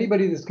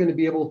 anybody that's going to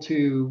be able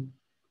to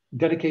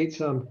dedicate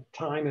some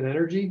time and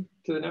energy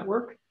to the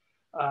network.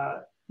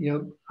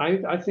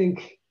 I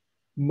think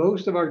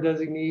most of our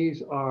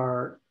designees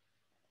are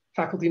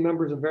faculty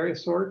members of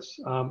various sorts.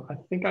 I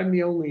think I'm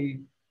the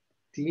only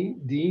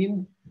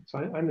dean. So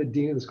I'm the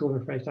dean of the School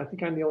of Information. I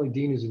think I'm the only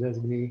dean who's a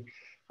designee.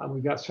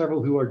 We've got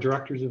several who are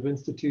directors of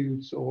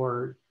institutes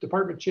or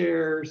department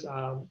chairs,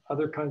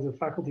 other kinds of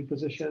faculty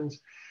positions.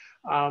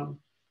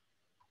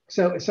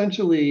 So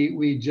essentially,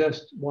 we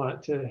just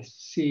want to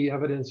see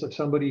evidence of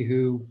somebody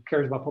who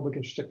cares about public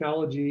interest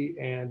technology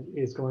and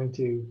is going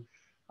to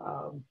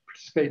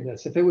participate in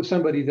this. If it was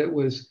somebody that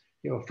was,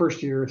 a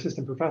first-year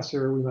assistant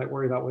professor, we might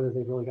worry about whether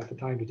they've really got the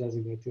time to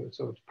designate to it.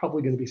 So it's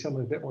probably going to be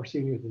someone a bit more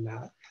senior than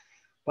that.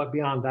 But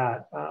beyond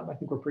that, I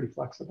think we're pretty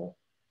flexible.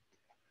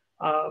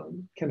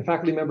 Can a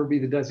faculty member be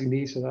the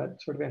designee? So that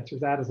sort of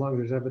answers that, as long as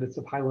there's evidence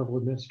of high-level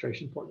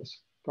administration for this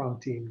strong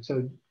team.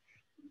 So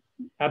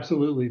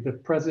absolutely. The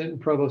president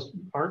and provost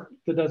aren't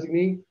the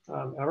designee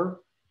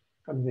ever.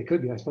 I mean, they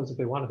could be, I suppose, if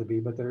they wanted to be,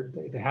 but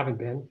they haven't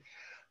been.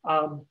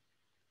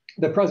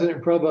 The president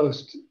and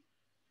provost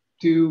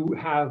do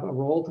have a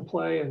role to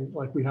play, and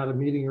like we had a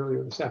meeting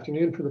earlier this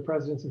afternoon for the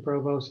presidents and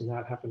provosts, and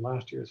that happened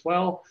last year as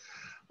well.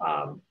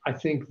 I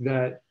think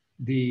that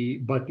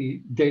the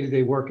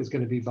day-to-day work is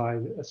going to be by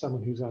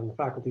someone who's on the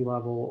faculty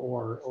level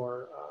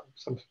or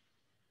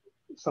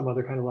some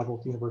other kind of level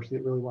at the university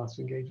that really wants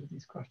to engage with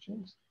these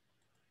questions.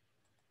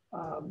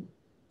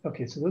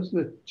 Okay, so those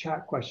are the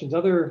chat questions.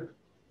 Other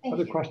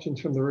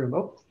questions from the room?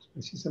 Oh, I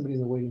see somebody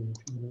in the waiting room.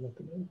 If you want to let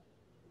them in.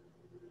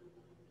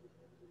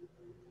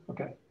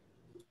 Okay.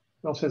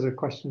 Who else has a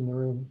question in the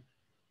room?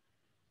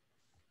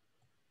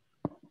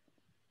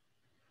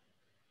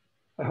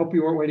 I hope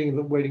you weren't waiting in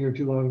the waiting room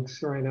too long,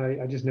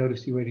 Serena. I just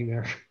noticed you waiting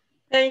there.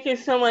 Thank you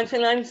so much.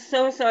 And I'm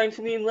so sorry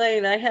to be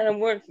late. I had a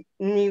work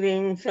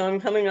meeting, so I'm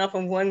coming off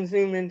of one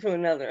Zoom into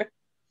another.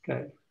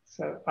 Okay.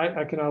 So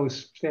I can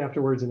always stay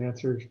afterwards and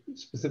answer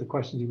specific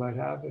questions you might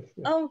have if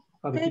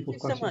other people's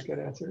questions get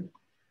answered.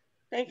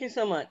 Thank you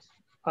so much.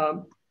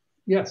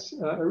 Yes,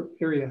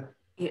 Iria.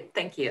 Yeah,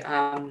 thank you.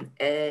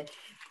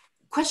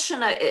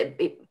 Question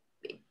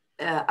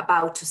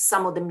about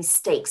some of the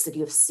mistakes that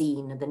you've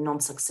seen in the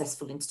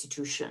non-successful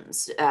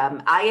institutions.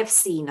 I have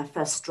seen a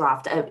first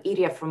draft,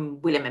 Iria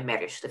from William &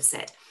 Mary should have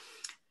said.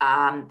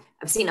 I've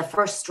seen a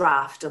first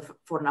draft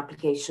for an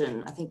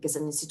application, I think as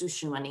an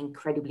institution I'm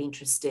incredibly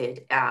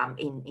interested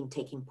in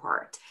taking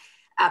part.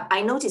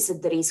 I noticed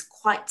that there is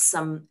quite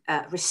some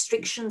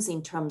restrictions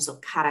in terms of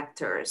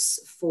characters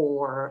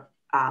for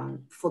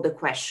the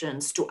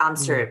questions to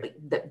answer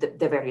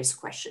the various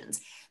questions.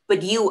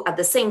 But you, at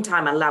the same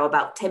time, allow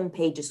about 10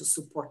 pages of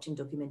supporting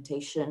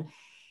documentation.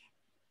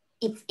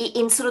 If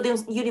in sort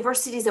of the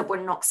universities that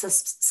were not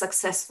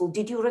successful,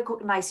 did you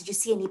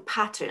see any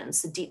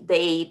patterns?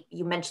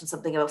 You mentioned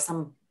something about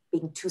some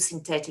being too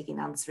synthetic in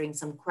answering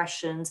some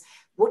questions.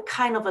 What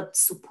kind of a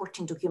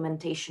supporting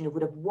documentation you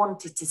would have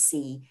wanted to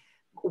see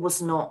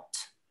was not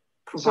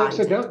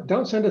provided? So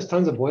don't send us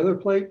tons of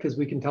boilerplate, because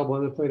we can tell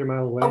boilerplate a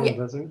mile away and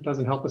it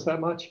doesn't help us that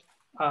much.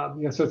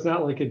 So it's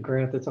not like a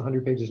grant that's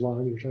 100 pages long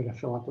and you're trying to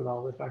fill up with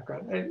all the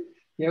background.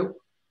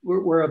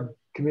 We're a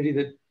committee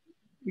that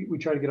we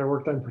try to get our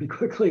work done pretty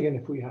quickly, and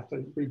if we have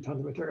to read tons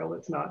of material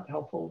that's not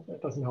helpful,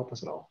 that doesn't help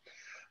us at all.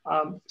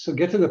 So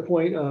get to the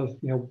point of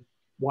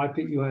why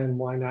put you in,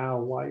 why now,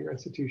 why your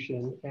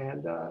institution,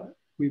 and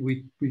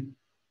we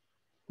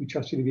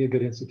trust you to be a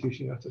good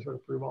institution. You have to sort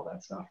of prove all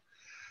that stuff.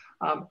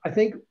 I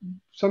think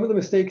some of the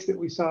mistakes that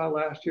we saw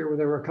last year, where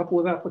there were a couple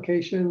of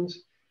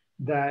applications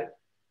that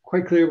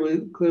quite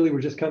clearly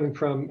were just coming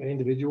from an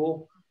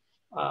individual.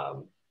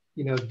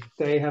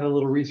 They had a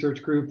little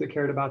research group that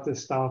cared about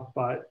this stuff,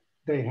 but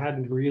they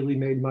hadn't really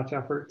made much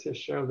effort to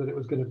show that it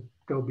was going to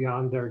go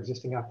beyond their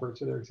existing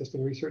efforts or their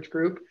existing research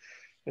group.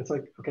 It's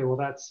like, okay, well,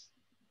 that's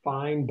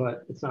fine,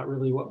 but it's not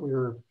really what we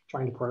were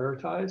trying to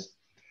prioritize.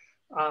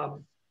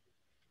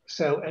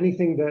 So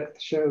anything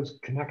that shows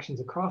connections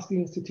across the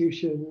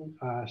institution,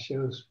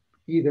 shows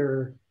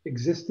either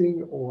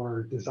existing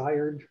or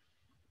desired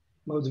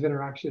modes of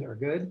interaction are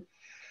good.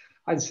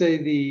 I'd say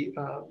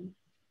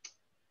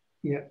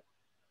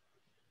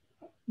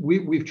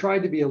we've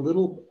tried to be a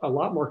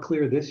lot more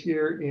clear this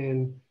year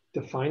in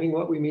defining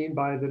what we mean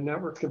by the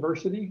network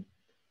diversity,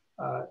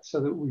 so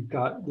that we've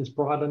got this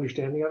broad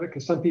understanding of it,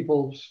 because some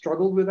people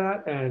struggled with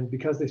that, and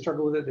because they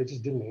struggled with it, they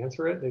just didn't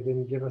answer it. They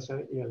didn't give us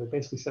any, they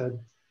basically said,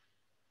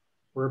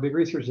 we're a big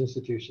research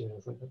institution.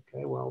 It's like,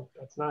 okay, well,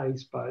 that's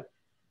nice, but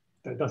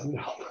that doesn't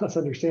help us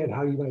understand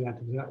how you might have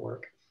to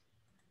network.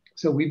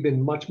 So we've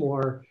been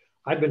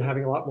I've been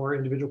having a lot more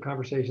individual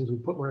conversations. We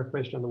put more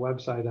information on the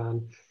website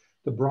on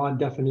the broad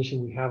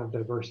definition we have of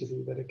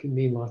diversity, that it can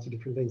mean lots of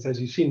different things,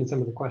 as you've seen in some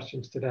of the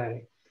questions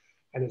today.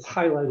 And it's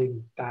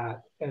highlighting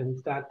that,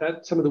 and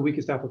that some of the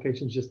weakest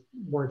applications just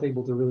weren't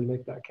able to really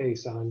make that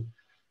case on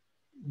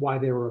why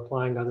they were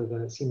applying, other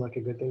than it seemed like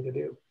a good thing to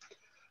do.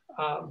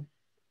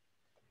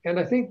 And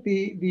I think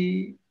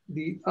the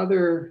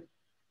other,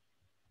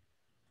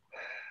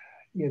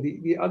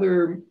 the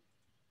other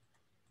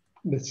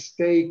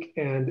mistake,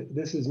 and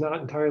this is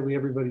not entirely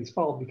everybody's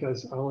fault,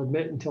 because I'll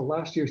admit until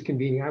last year's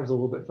convening, I was a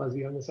little bit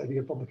fuzzy on this idea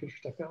of public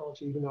interest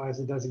technology, even though I was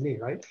a designee,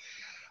 right?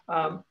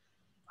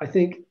 I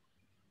think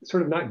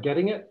sort of not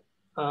getting it.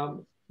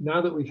 Now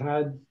that we've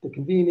had the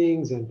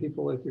convenings and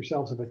people like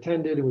yourselves have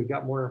attended, and we've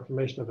got more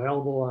information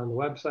available on the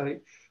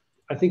website,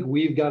 I think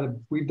we've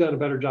done a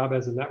better job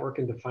as a network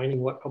in defining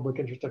what public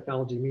interest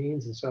technology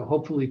means. And so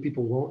hopefully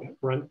people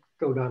won't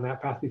go down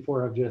that path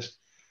before of just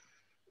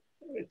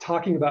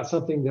talking about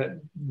something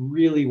that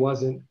really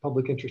wasn't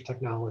public interest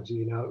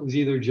technology. It was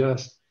either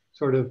just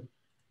sort of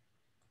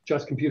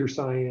just computer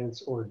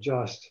science or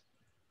just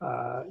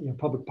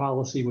public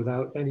policy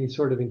without any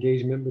sort of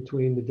engagement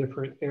between the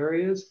different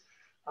areas.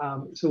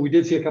 So we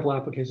did see a couple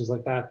of applications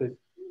like that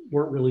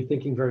weren't really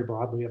thinking very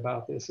broadly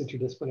about this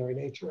interdisciplinary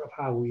nature of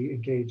how we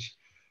engage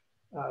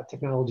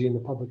technology in the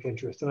public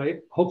interest.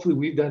 And hopefully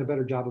we've done a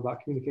better job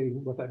about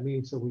communicating what that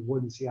means so we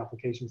wouldn't see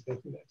applications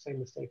making that same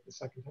mistake the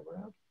second time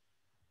around.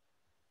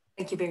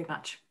 Thank you very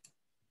much.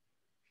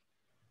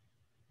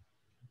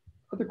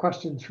 Other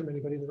questions from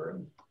anybody in the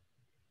room?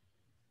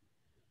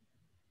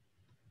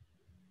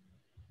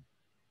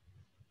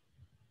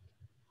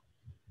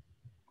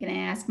 Can I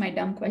ask my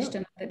dumb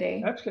question of the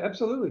day?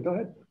 Absolutely, go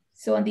ahead.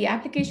 So on the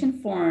application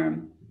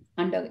form,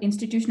 under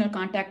institutional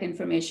contact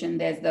information,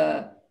 there's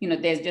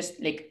there's just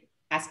like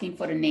asking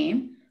for a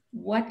name.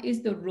 What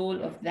is the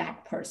role of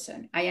that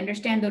person? I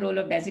understand the role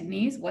of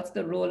designees. What's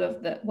the role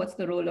of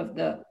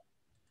the?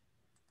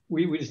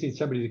 We just need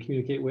somebody to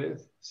communicate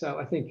with. So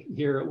I think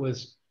here it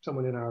was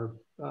someone in our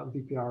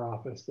VPR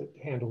office that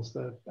handles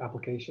the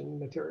application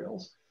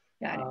materials.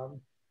 Got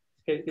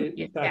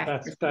it.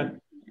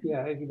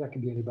 Yeah, that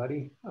could be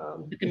anybody.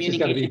 It's just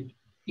got to be,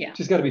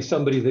 just got to be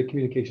somebody that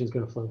communication is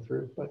going to flow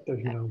through, but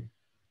there's no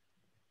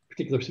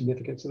particular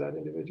significance to that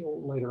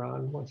individual later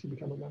on once you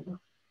become a member.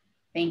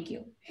 Thank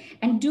you.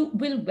 And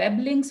will web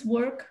links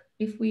work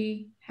if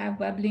we have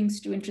web links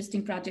to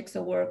interesting projects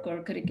or work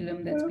or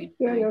curriculum that's been?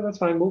 Yeah, that's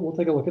fine. We'll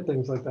take a look at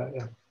things like that.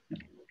 Yeah.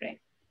 Okay,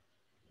 great.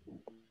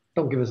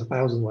 Don't give us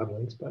 1,000 web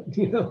links, but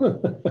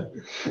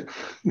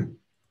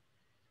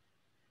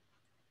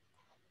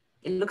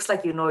It looks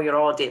like you know your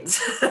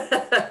audience.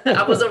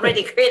 I was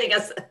already creating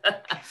us.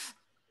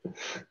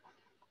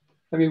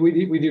 I mean,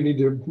 we do need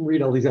to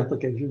read all these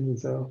applications, and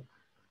so.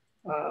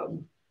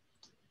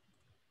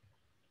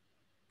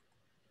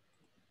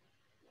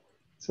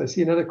 So I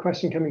see another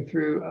question coming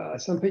through.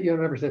 Some PIT UN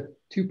members have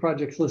 2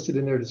 projects listed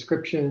in their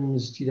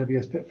descriptions: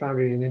 GWS PIT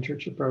Foundry and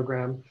internship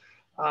program.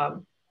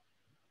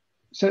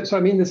 So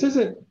I mean, this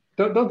isn't.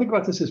 Don't think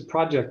about this as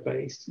project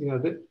based.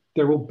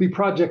 There will be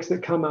projects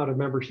that come out of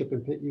membership in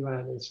PIT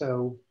UN. And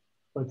so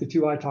like the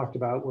 2 I talked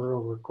about were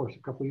over the course of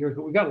a couple of years,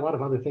 but we've got a lot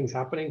of other things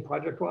happening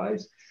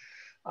project-wise.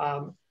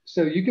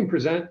 So you can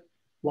present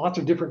lots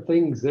of different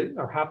things that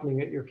are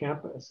happening at your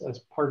campus as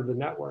part of the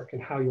network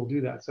and how you'll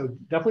do that. So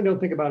definitely don't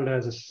think about it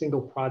as a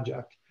single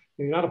project.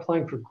 You're not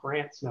applying for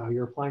grants now,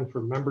 you're applying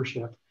for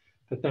membership,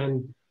 but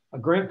then a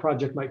grant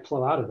project might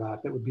flow out of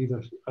that. That would be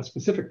a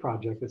specific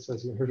project that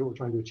says, here's what we're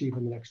trying to achieve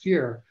in the next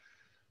year.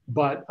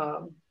 But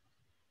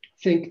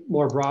think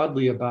more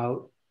broadly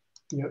about,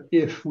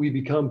 if we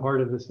become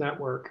part of this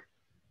network,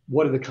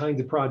 what are the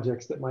kinds of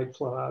projects that might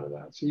flow out of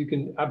that? So you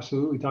can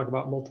absolutely talk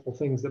about multiple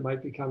things that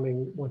might be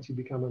coming once you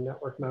become a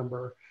network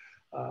member,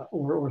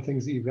 or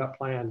things that you've got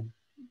planned.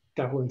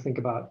 Definitely think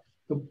about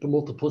the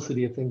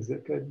multiplicity of things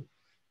that could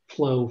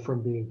flow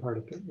from being part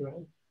of it.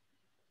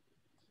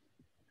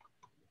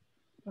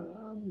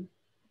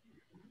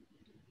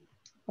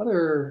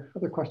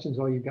 Other questions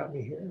while you got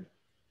me here?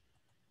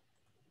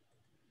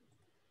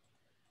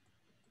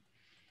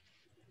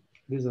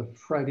 It is a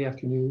Friday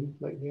afternoon,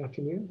 late in the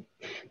afternoon.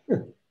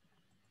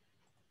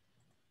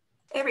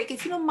 Eric,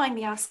 if you don't mind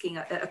me asking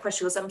a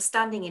question, because I'm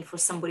standing in for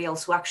somebody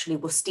else who actually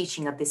was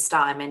teaching at this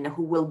time and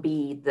who will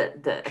be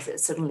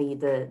certainly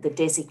the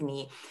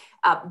designee.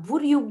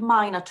 Would you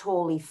mind at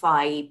all if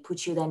I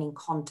put you then in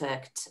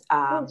contact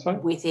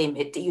with him?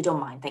 You don't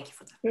mind? Thank you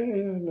for that. Yeah,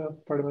 no.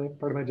 Part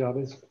of my job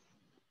is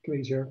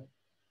committee chair.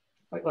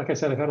 Like I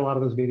said, I've had a lot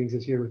of those meetings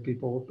this year with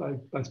people.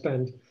 I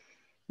spend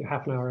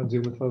half an hour on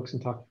Zoom with folks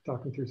and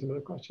talking through some of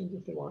the questions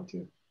if they want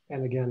to.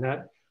 And again,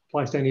 that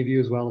applies to any of you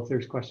as well. If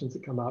there's questions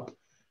that come up,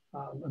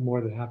 I'm more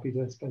than happy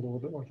to spend a little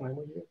bit more time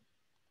with you.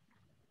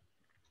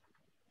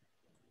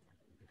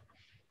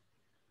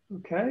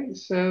 Okay,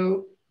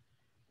 so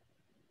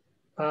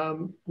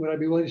would I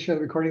be willing to share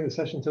the recording of the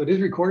session? So it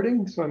is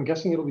recording, so I'm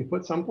guessing it'll be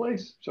put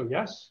someplace. So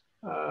yes,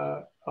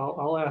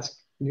 I'll ask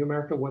New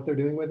America what they're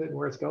doing with it and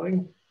where it's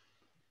going.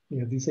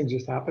 These things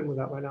just happen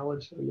without my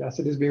knowledge. So yes,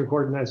 it is being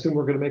recorded, and I assume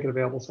we're going to make it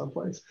available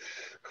someplace.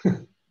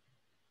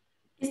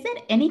 Is there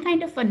any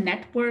kind of a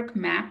network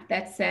map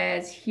that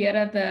says, here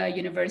are the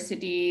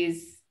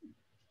universities,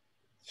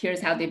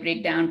 here's how they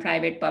break down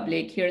private,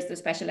 public, here's the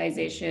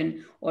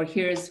specialization, or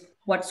here's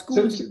what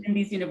schools in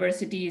these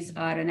universities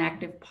are an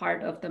active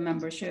part of the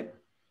membership?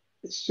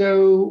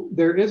 So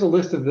there is a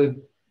list of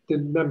the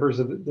members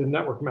of the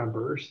network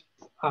members.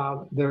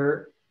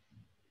 There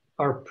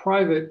are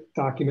private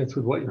documents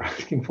with what you're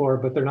asking for,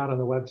 but they're not on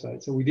the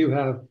website. So we do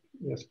have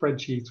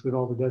spreadsheets with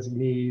all the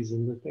designees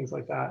and the things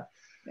like that.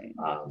 Okay.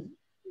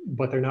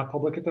 But they're not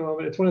public at the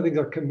moment. It's one of the things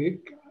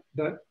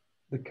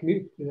the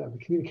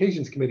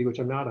communications committee, which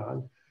I'm not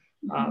on,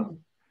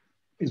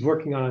 is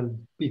working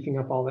on beefing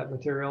up all that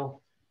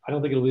material. I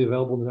don't think it'll be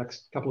available in the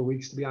next couple of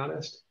weeks, to be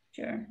honest.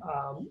 Sure.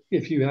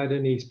 If you had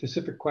any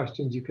specific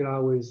questions, you could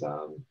always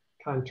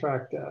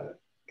contact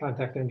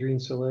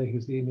Andrine Soleil,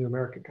 who's the New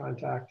America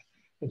contact,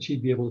 and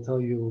she'd be able to tell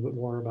you a little bit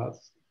more about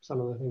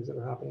some of the things that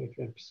are happening if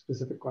you have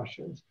specific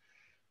questions.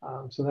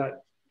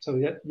 So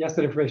yes,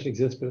 that information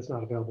exists, but it's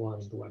not available on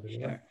the web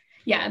anyway. Sure.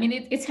 Yeah, I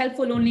mean, it's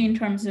helpful only in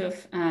terms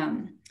of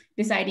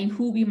deciding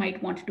who we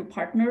might want to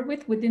partner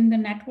with within the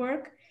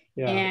network.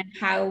 and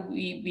how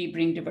we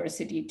bring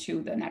diversity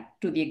to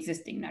the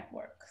existing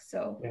network.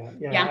 So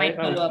I might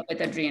follow up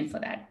with Adrian for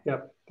that.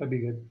 Yep, that'd be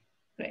good.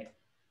 Great.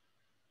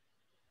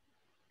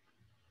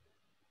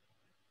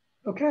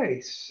 Okay,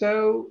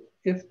 so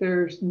if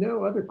there's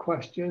no other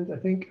questions, I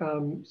think,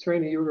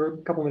 Serena, you were a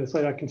couple minutes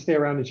late. I can stay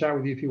around and chat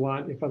with you if you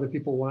want, if other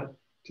people want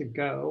to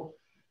go.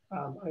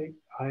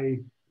 I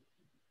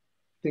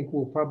think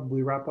we'll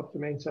probably wrap up the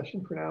main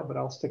session for now, but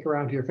I'll stick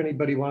around here. If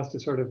anybody wants to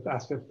sort of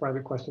ask a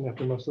private question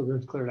after most of the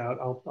room's cleared out,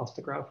 I'll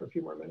stick around for a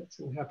few more minutes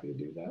and happy to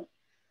do that.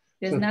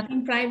 There's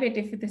nothing private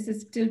if this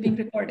is still being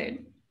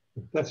recorded.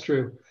 That's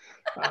true.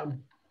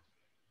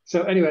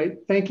 So anyway,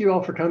 thank you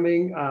all for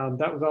coming.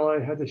 That was all I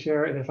had to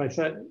share. And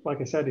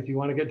like I said, if you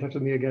want to get in touch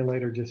with me again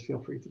later, just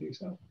feel free to do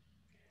so.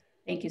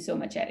 Thank you so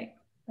much, Eric.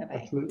 Bye-bye.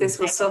 Absolutely. This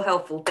was so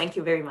helpful. Thank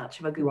you very much.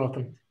 Have a good weekend.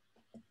 Welcome.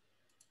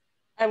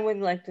 I would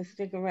like to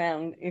stick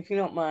around, if you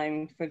don't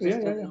mind, for just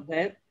a little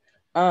bit.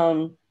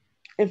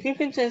 If you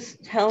could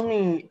just tell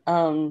me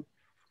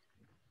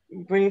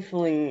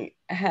briefly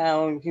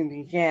how you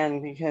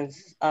began,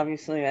 because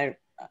obviously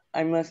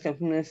I must have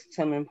missed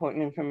some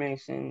important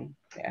information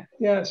there.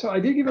 Yeah, so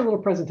I did give a little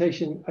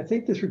presentation. I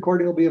think this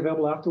recording will be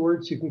available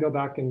afterwards. You can go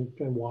back and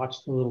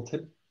watch the little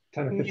 10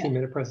 or 15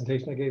 minute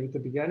presentation I gave at the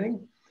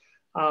beginning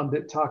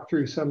that talked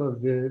through some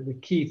of the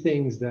key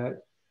things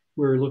that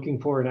we're looking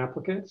for in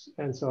applicants.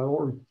 And so I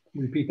won't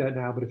repeat that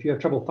now, but if you have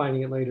trouble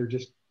finding it later,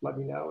 just let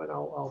me know and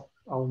I'll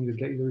either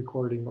get you the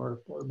recording or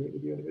meet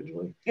with you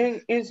individually.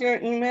 Is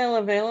your email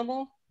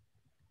available?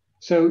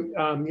 So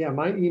yeah,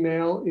 my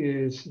email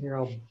is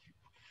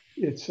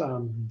it's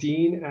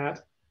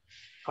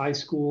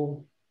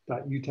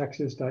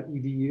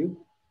dean@ischool.utexas.edu.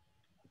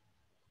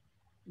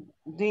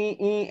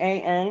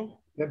 DEAN?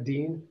 Yep,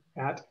 dean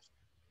at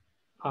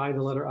I,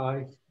 the letter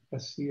I,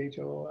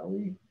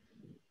 SCHOOLE,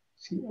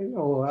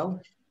 COOL.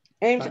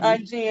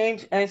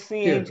 HIGHSCH.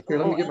 Here,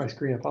 let me get my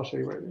screen up. I'll show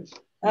you where it is.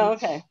 Oh,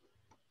 okay.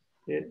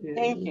 It is.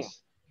 Thank you.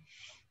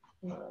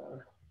 Share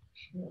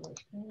my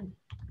screen.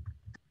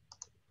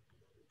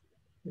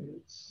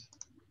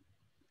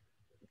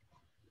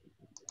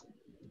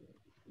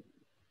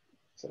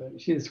 So you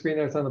see the screen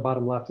there, it's on the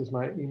bottom left is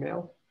my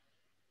email.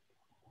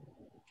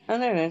 Oh,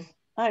 there it is.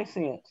 I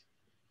see it.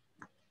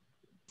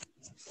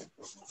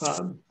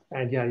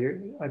 And yeah,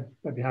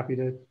 I'd be happy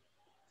to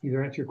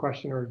either answer your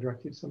question or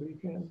direct you to somebody who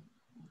can.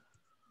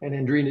 And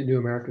Andreen at New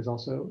America is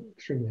also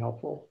extremely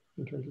helpful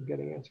in terms of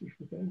getting answers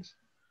for things.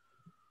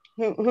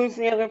 Who's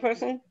the other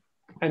person?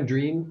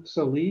 Andreen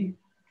Soli.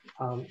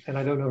 And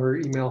I don't know her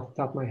email off the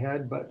top of my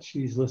head, but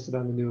she's listed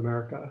on the New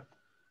America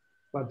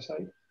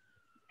website.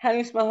 How do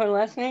you spell her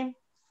last name?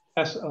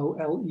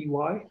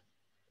 SOLEY.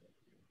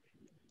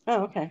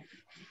 Oh, okay.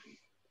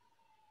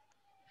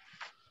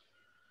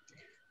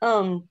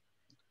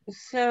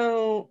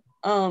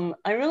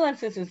 I realize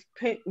this is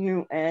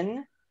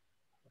PIT-UN,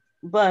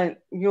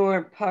 but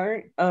you're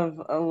part of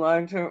a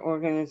larger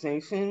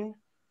organization,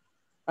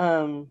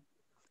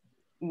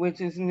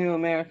 which is New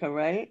America,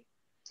 right?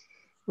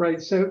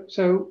 Right.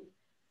 So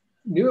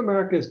New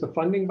America is the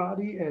funding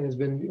body and has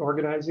been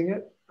organizing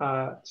it.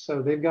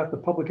 So they've got the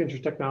public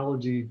interest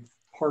technology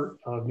part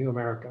of New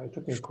America. It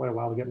took me quite a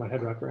while to get my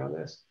head wrapped around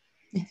this.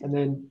 And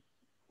then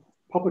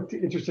Public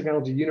Interest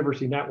Technology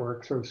University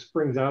Network sort of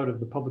springs out of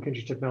the public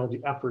interest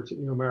technology efforts at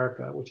New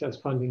America, which has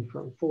funding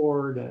from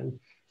Ford and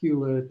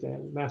Hewlett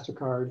and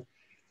MasterCard.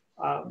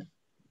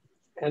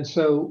 And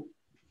so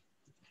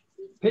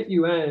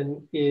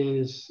PIT-UN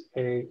is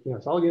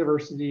it's all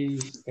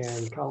universities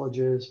and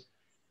colleges.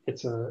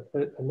 It's a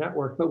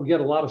network, but we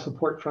get a lot of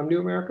support from New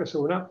America.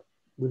 So we're not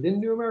within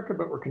New America,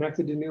 but we're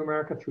connected to New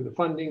America through the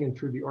funding and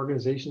through the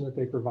organization that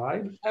they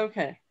provide.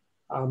 Okay.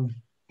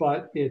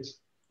 But it's,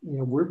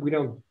 we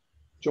don't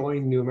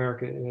join New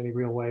America in any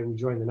real way. We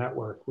join the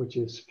network, which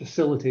is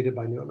facilitated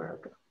by New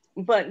America.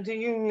 But do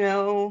you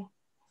know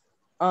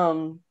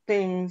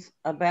things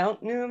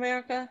about New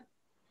America?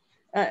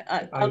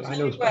 I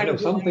know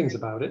some things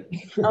about it.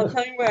 I'll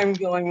tell you where I'm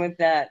going with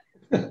that.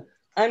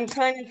 I'm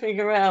trying to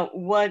figure out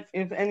what,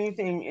 if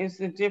anything, is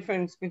the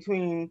difference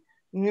between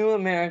New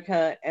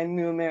America and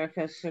New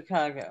America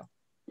Chicago.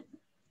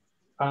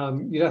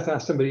 You'd have to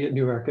ask somebody at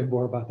New America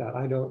more about that.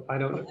 I don't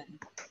know.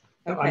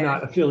 Okay. I'm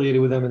not affiliated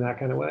with them in that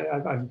kind of way.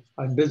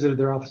 I've visited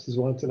their offices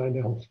once, and I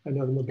know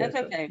them a bit.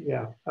 That's okay.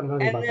 Yeah, I don't know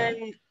anything about that.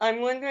 And then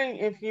I'm wondering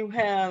if you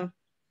have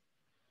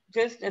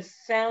just a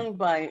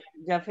soundbite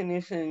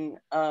definition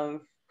of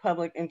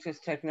public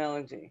interest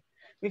technology,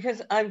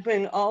 because I've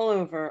been all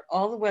over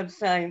all the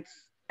websites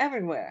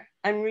everywhere.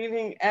 I'm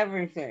reading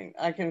everything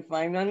I can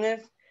find on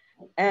this,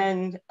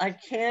 and I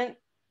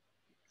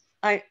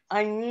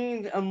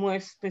need a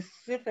more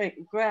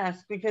specific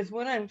grasp, because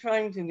what I'm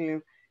trying to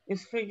do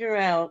is figure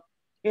out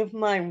if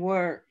my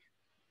work,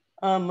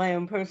 my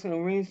own personal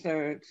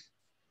research,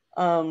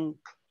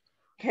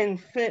 can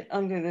fit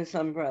under this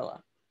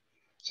umbrella.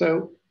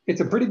 So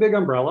it's a pretty big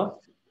umbrella.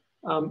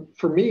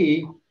 For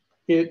me,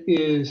 it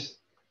is,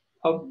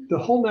 the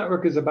whole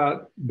network is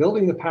about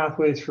building the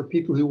pathways for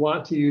people who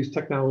want to use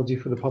technology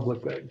for the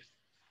public good.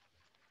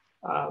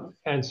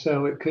 And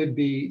so it could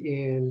be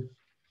in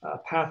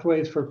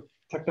pathways for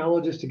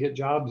technologists to get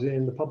jobs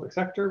in the public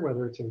sector,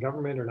 whether it's in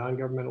government or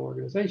non-governmental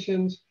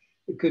organizations.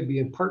 It could be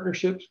in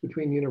partnerships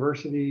between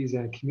universities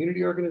and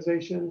community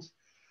organizations.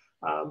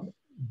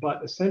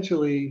 But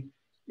essentially,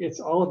 it's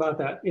all about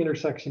that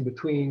intersection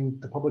between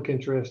the public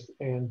interest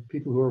and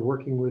people who are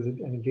working with it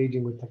and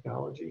engaging with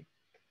technology.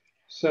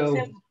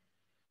 So,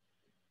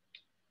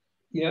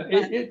 yeah,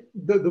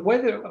 the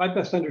way that I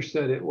best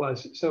understood it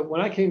was, so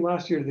when I came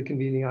last year to the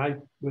convening, I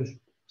was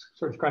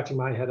sort of scratching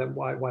my head at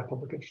why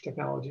public interest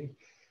technology.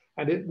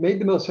 And it made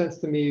the most sense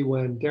to me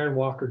when Darren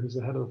Walker, who's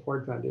the head of the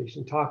Ford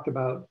Foundation, talked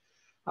about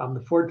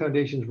the Ford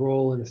Foundation's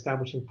role in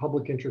establishing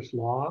public interest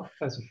law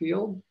as a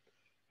field.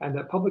 And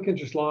that public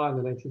interest law in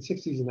the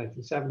 1960s and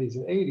 1970s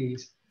and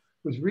 80s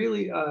was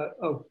really an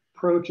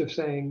approach of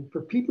saying,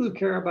 for people who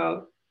care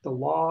about the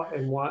law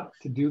and want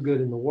to do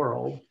good in the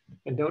world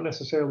and don't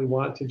necessarily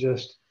want to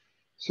just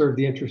serve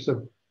the interests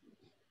of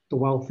the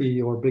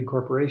wealthy or big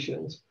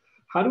corporations,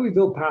 how do we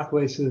build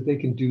pathways so that they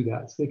can do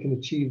that, so they can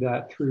achieve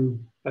that through,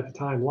 at the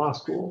time, law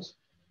schools?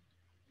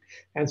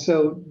 And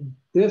so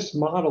this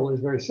model is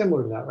very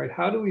similar to that, right?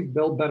 How do we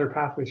build better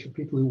pathways for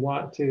people who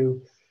want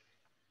to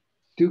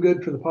do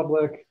good for the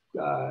public,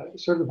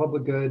 serve the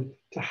public good,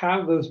 to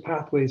have those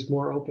pathways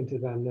more open to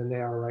them than they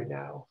are right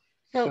now?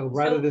 So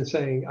rather than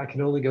saying, I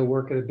can only go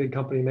work at a big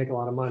company and make a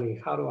lot of money,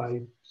 how do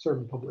I serve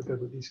the public good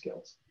with these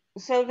skills?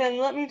 So then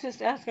let me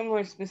just ask a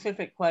more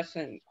specific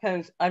question,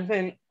 because I've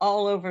been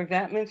all over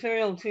that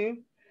material too.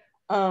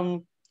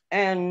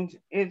 And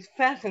it's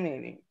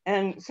fascinating.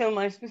 And so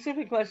my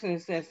specific question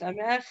is this: I'm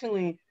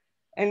actually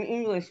an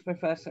English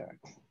professor,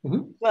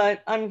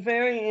 but I'm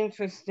very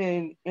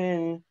interested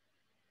in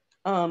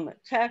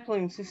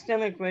tackling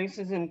systemic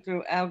racism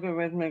through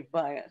algorithmic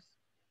bias.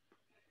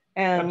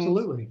 And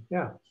absolutely,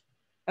 yeah.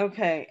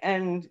 Okay,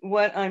 and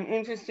what I'm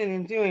interested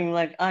in doing,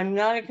 like, I'm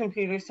not a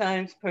computer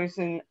science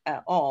person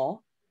at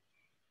all,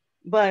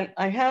 but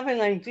I have an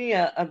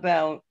idea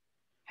about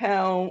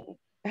how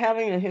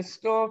having a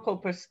historical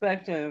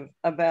perspective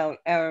about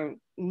our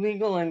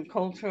legal and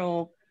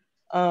cultural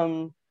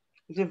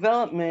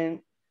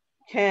development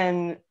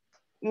can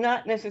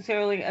not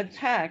necessarily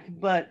attack,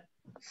 but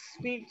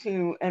speak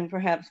to and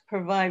perhaps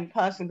provide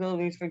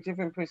possibilities for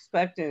different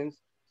perspectives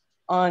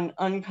on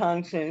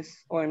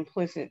unconscious or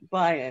implicit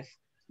bias,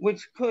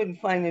 which could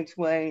find its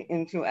way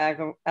into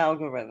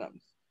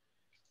algorithms.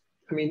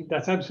 I mean,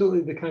 that's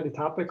absolutely the kind of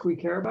topic we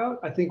care about.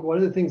 I think one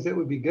of the things that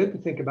would be good to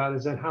think about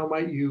is then how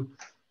might you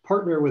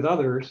partner with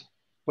others,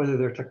 whether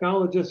they're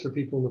technologists or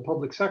people in the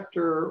public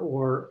sector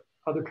or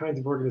other kinds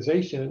of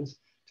organizations,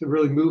 to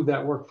really move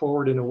that work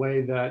forward in a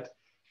way that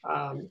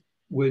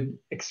would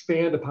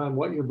expand upon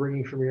what you're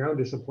bringing from your own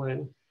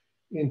discipline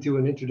into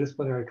an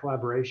interdisciplinary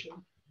collaboration.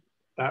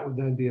 That would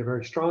then be a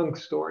very strong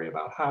story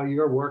about how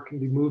your work can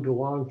be moved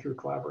along through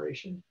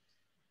collaboration.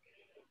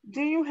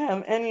 Do you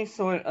have any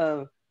sort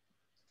of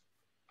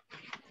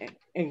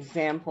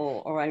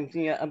example or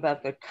idea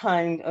about the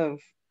kind of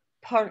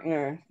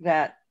partner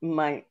that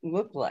might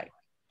look like?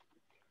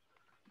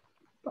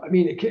 I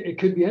mean, it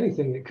could be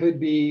anything. It could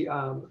be,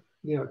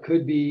 it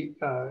could be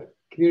a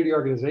community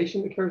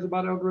organization that cares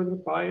about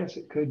algorithmic bias.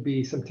 It could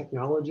be some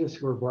technologists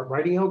who are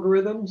writing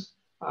algorithms,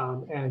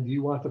 and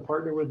you want to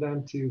partner with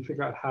them to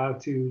figure out how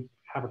to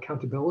have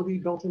accountability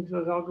built into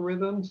those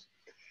algorithms.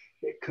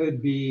 It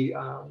could be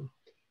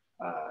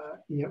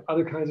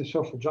other kinds of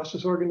social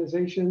justice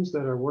organizations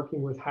that are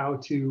working with how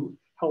to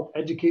help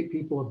educate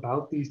people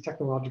about these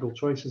technological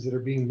choices that are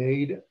being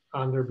made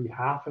on their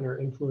behalf and are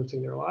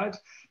influencing their lives.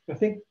 I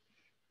think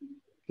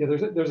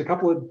there's a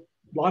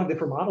lot of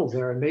different models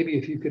there, and maybe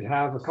if you could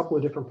have a couple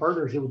of different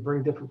partners that would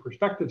bring different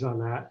perspectives on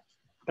that,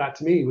 that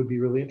to me would be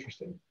really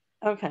interesting.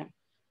 Okay,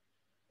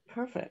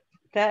 perfect.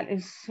 That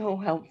is so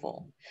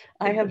helpful.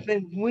 I have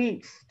been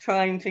weeks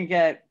trying to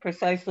get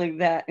precisely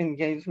that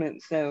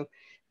engagement. So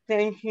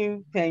thank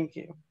you, thank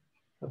you.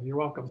 You're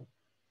welcome.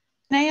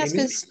 Can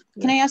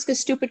I ask a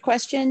stupid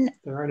question?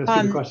 There are no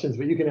stupid questions,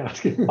 but you can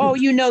ask. Oh,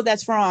 you know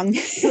that's wrong.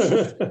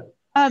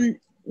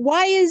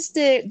 Why is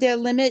the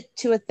limit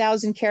to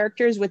 1,000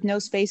 characters with no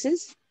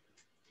spaces?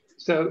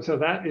 So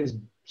that is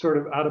sort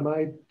of out of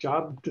my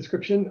job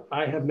description.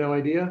 I have no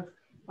idea.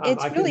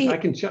 I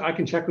can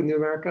check with New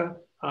America.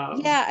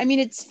 Yeah, I mean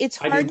it's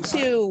hard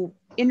to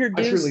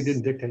introduce. I certainly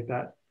didn't dictate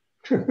that.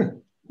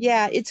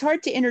 Yeah, it's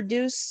hard to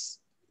introduce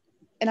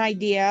an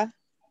idea,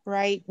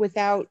 right,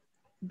 without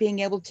being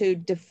able to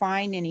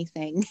define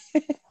anything.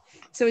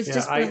 So it's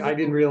just. I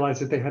didn't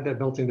realize that they had that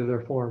built into their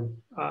form.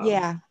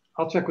 Yeah.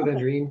 I'll check with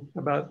Andreen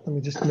about. Let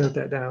me just note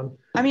that down.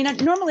 I mean,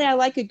 normally I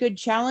like a good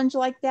challenge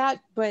like that,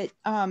 but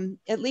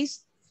at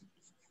least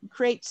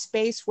create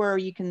space where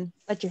you can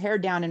let your hair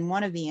down in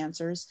one of the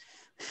answers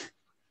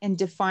and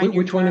define.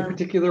 Which one in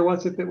particular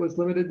was it that was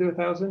limited to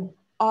 1,000?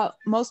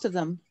 Most of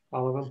them.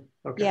 All of them.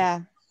 Okay.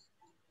 Yeah.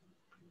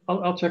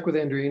 I'll check with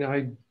Andreen.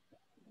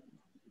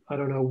 I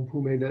don't know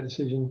who made that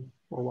decision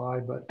or why,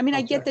 but I mean,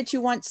 I get that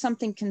you want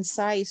something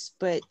concise,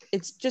 but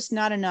it's just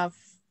not enough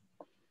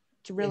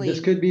to really. This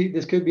could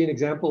be an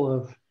example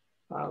of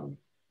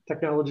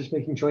technologists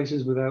making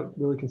choices without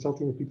really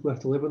consulting the people who have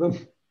to live with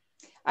them.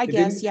 I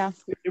guess, yeah.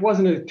 It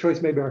wasn't a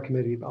choice made by our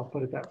committee, I'll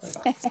put it that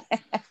way.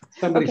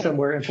 Somebody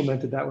somewhere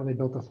implemented that when they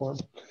built the form.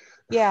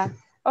 Yeah,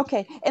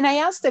 okay. And I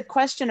asked a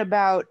question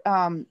about,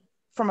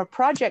 from a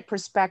project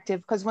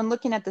perspective, because when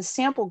looking at the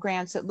sample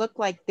grants, it looked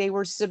like they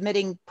were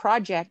submitting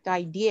project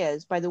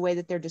ideas by the way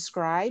that they're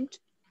described.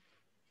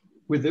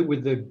 With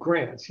the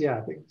grants,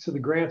 yeah. So the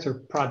grants are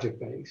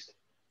project-based,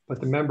 but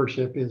the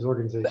membership is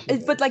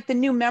organization-based. But like the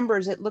new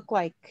members, it looked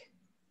like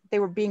they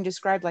were being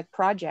described like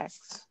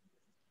projects.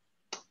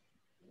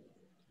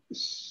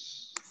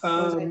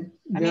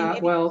 Yeah,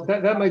 well,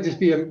 that might just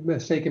be a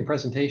mistaken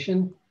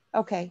presentation.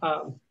 Okay.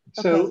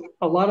 So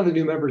a lot of the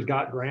new members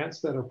got grants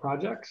that are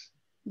projects.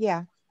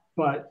 Yeah.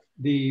 But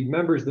the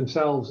members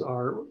themselves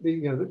are,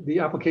 the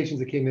applications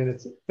that came in,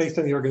 it's based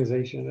on the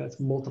organization. That's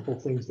multiple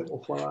things that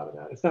will flow out of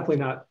that. It's definitely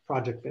not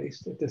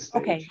project-based at this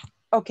stage. Okay.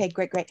 Okay,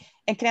 great.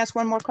 And can I ask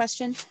one more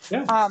question?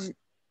 Yeah.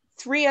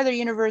 3 other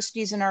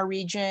universities in our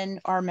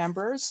region are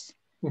members.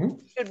 Mm-hmm.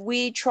 Should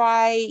we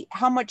try,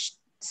 how much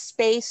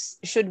space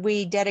should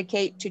we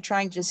dedicate to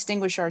trying to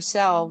distinguish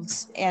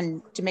ourselves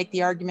and to make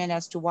the argument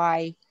as to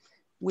why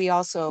we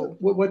also...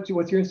 What's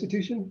your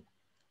institution?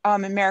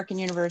 American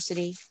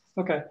University.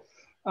 Okay.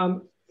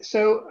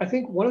 So I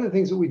think one of the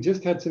things that we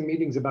just had some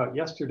meetings about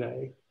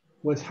yesterday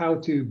was how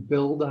to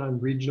build on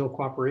regional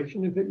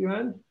cooperation in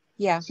VitUN.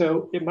 Yeah.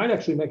 So it might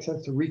actually make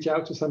sense to reach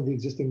out to some of the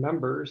existing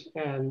members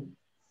and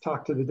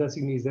talk to the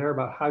designees there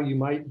about how you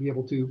might be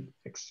able to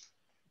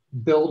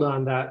build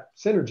on that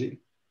synergy.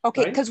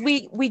 Okay, because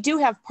we do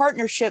have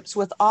partnerships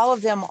with all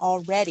of them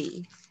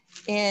already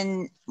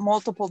in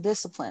multiple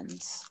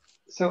disciplines.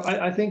 So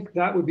I think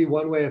that would be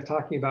one way of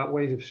talking about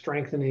ways of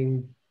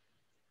strengthening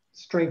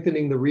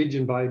the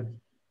region by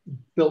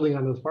building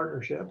on those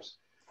partnerships.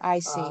 I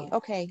see.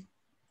 Okay.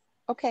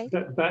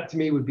 That to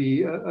me would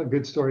be a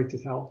good story to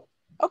tell.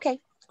 Okay,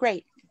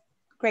 great.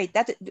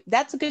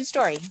 That's a good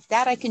story.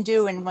 That I can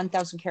do in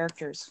 1,000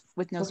 characters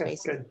with no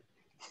space. Good.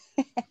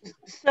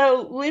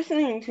 So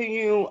listening to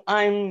you,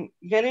 I'm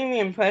getting the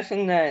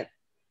impression that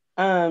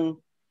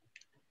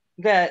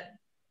that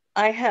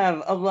I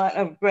have a lot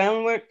of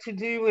groundwork to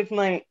do with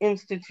my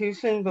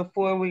institution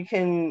before we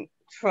can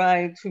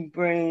try to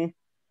bring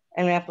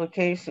an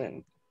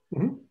application.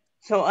 Mm-hmm.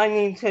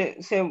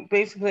 So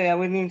basically I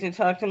would need to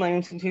talk to my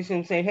institution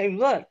and say, hey,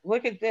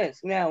 look at this.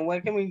 Now,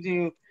 what can we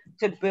do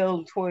to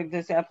build toward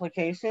this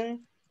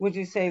application? Would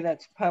you say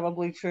that's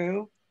probably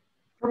true?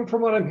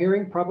 From what I'm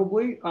hearing,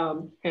 probably.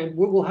 And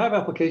we'll have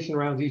application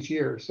rounds each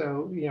year.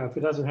 So, if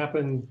it doesn't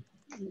happen,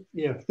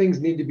 if things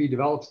need to be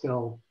developed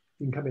still,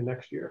 you can come in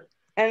next year.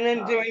 And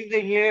then during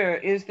the year,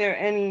 is there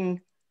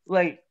any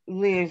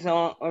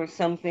liaison or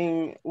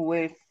something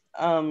with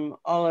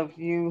all of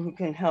you who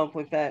can help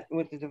with that,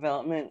 with the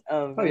development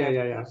of? Oh,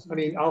 yeah. I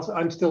mean, also,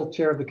 I'm still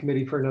chair of the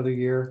committee for another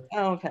year.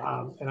 Oh, okay.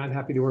 And I'm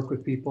happy to work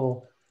with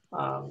people.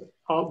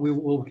 We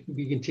will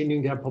be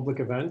continuing to have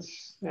public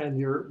events, and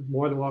you're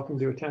more than welcome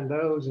to attend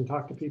those and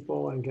talk to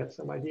people and get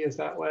some ideas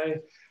that way.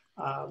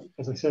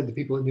 As I said, the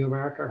people at New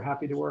America are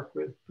happy to work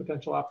with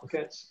potential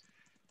applicants.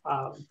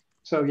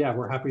 So yeah,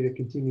 we're happy to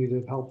continue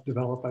to help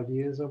develop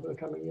ideas over the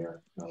coming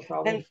year. No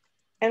problem.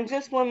 And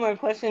just one more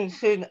question: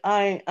 should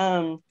I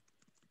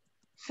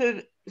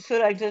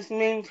just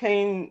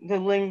maintain the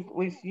link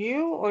with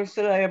you, or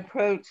should I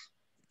approach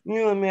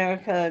New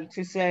America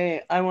to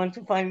say, I want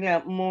to find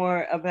out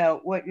more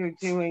about what you're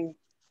doing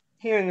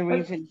here in the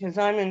region, because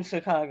I'm in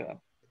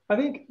Chicago? I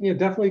think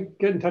definitely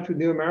get in touch with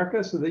New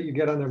America so that you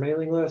get on their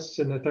mailing lists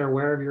and that they're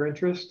aware of your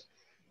interest.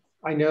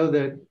 I know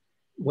that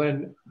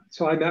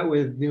so I met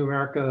with New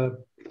America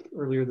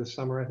earlier this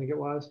summer, I think it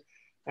was,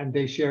 and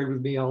they shared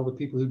with me all the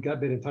people who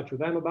been in touch with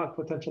them about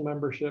potential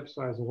membership.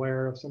 So I was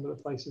aware of some of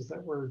the places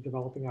that were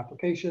developing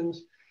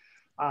applications.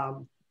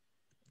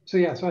 So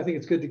I think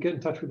it's good to get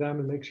in touch with them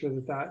and make sure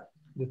that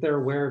they're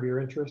aware of your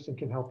interest and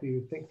can help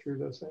you think through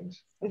those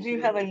things. Do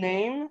you have a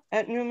name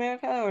at New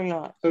America or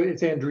not? So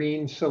it's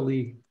Andreen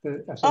Soli.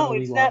 Oh,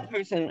 it's that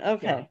person.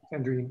 Okay. Yeah,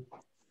 Andreen.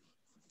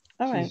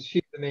 All right.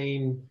 She's the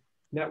main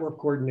network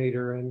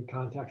coordinator and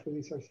contact for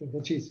these sorts of things,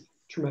 and she's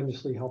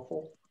tremendously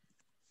helpful.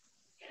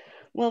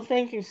 Well,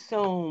 thank you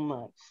so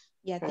much.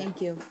 Yeah,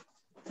 thank you.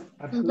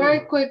 Absolutely.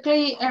 Very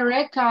quickly,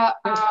 Erica,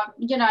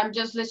 I'm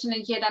just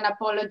listening here, and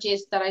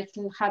apologies that I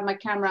had my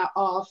camera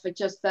off. It's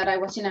just that I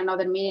was in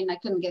another meeting. I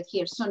couldn't get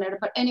here sooner.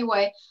 But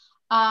anyway,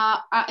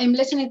 I'm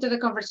listening to the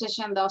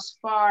conversation thus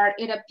far.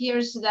 It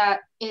appears that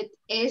it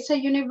is a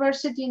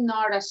university,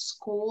 not a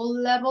school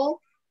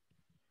level.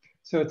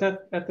 So it's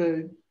at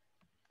the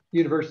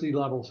university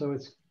level. So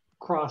it's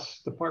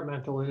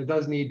cross-departmental, and it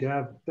does need to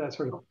have that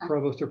sort of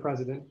provost or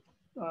president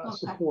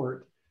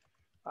support.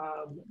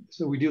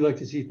 So we do like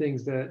to see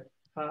things that,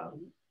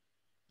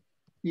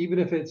 even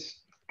if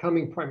it's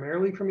coming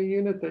primarily from a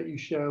unit, that you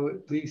show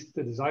at least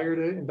the desire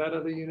to embed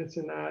other units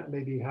in that,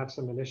 maybe have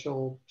some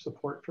initial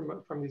support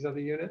from these other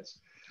units.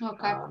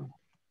 Okay.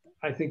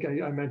 I think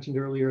I mentioned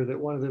earlier that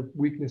one of the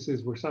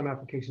weaknesses were some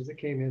applications that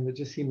came in that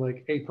just seemed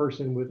like a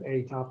person with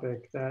a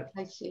topic that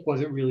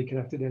wasn't really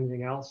connected to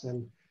anything else.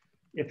 And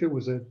if it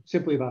was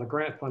simply about a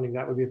grant funding,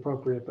 that would be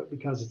appropriate. But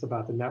because it's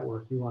about the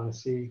network, we want to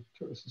see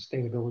sort of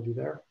sustainability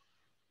there.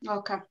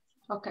 Okay.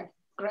 Okay.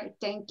 Great.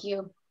 Thank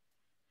you.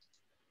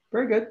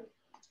 Very good.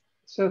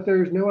 So if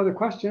there's no other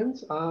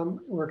questions,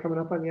 we're coming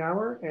up on the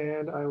hour,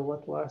 and I will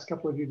let the last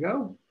couple of you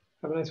go.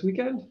 Have a nice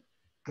weekend.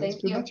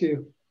 Thank you. Nice to meet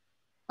you.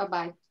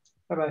 Bye-bye.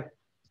 Bye-bye.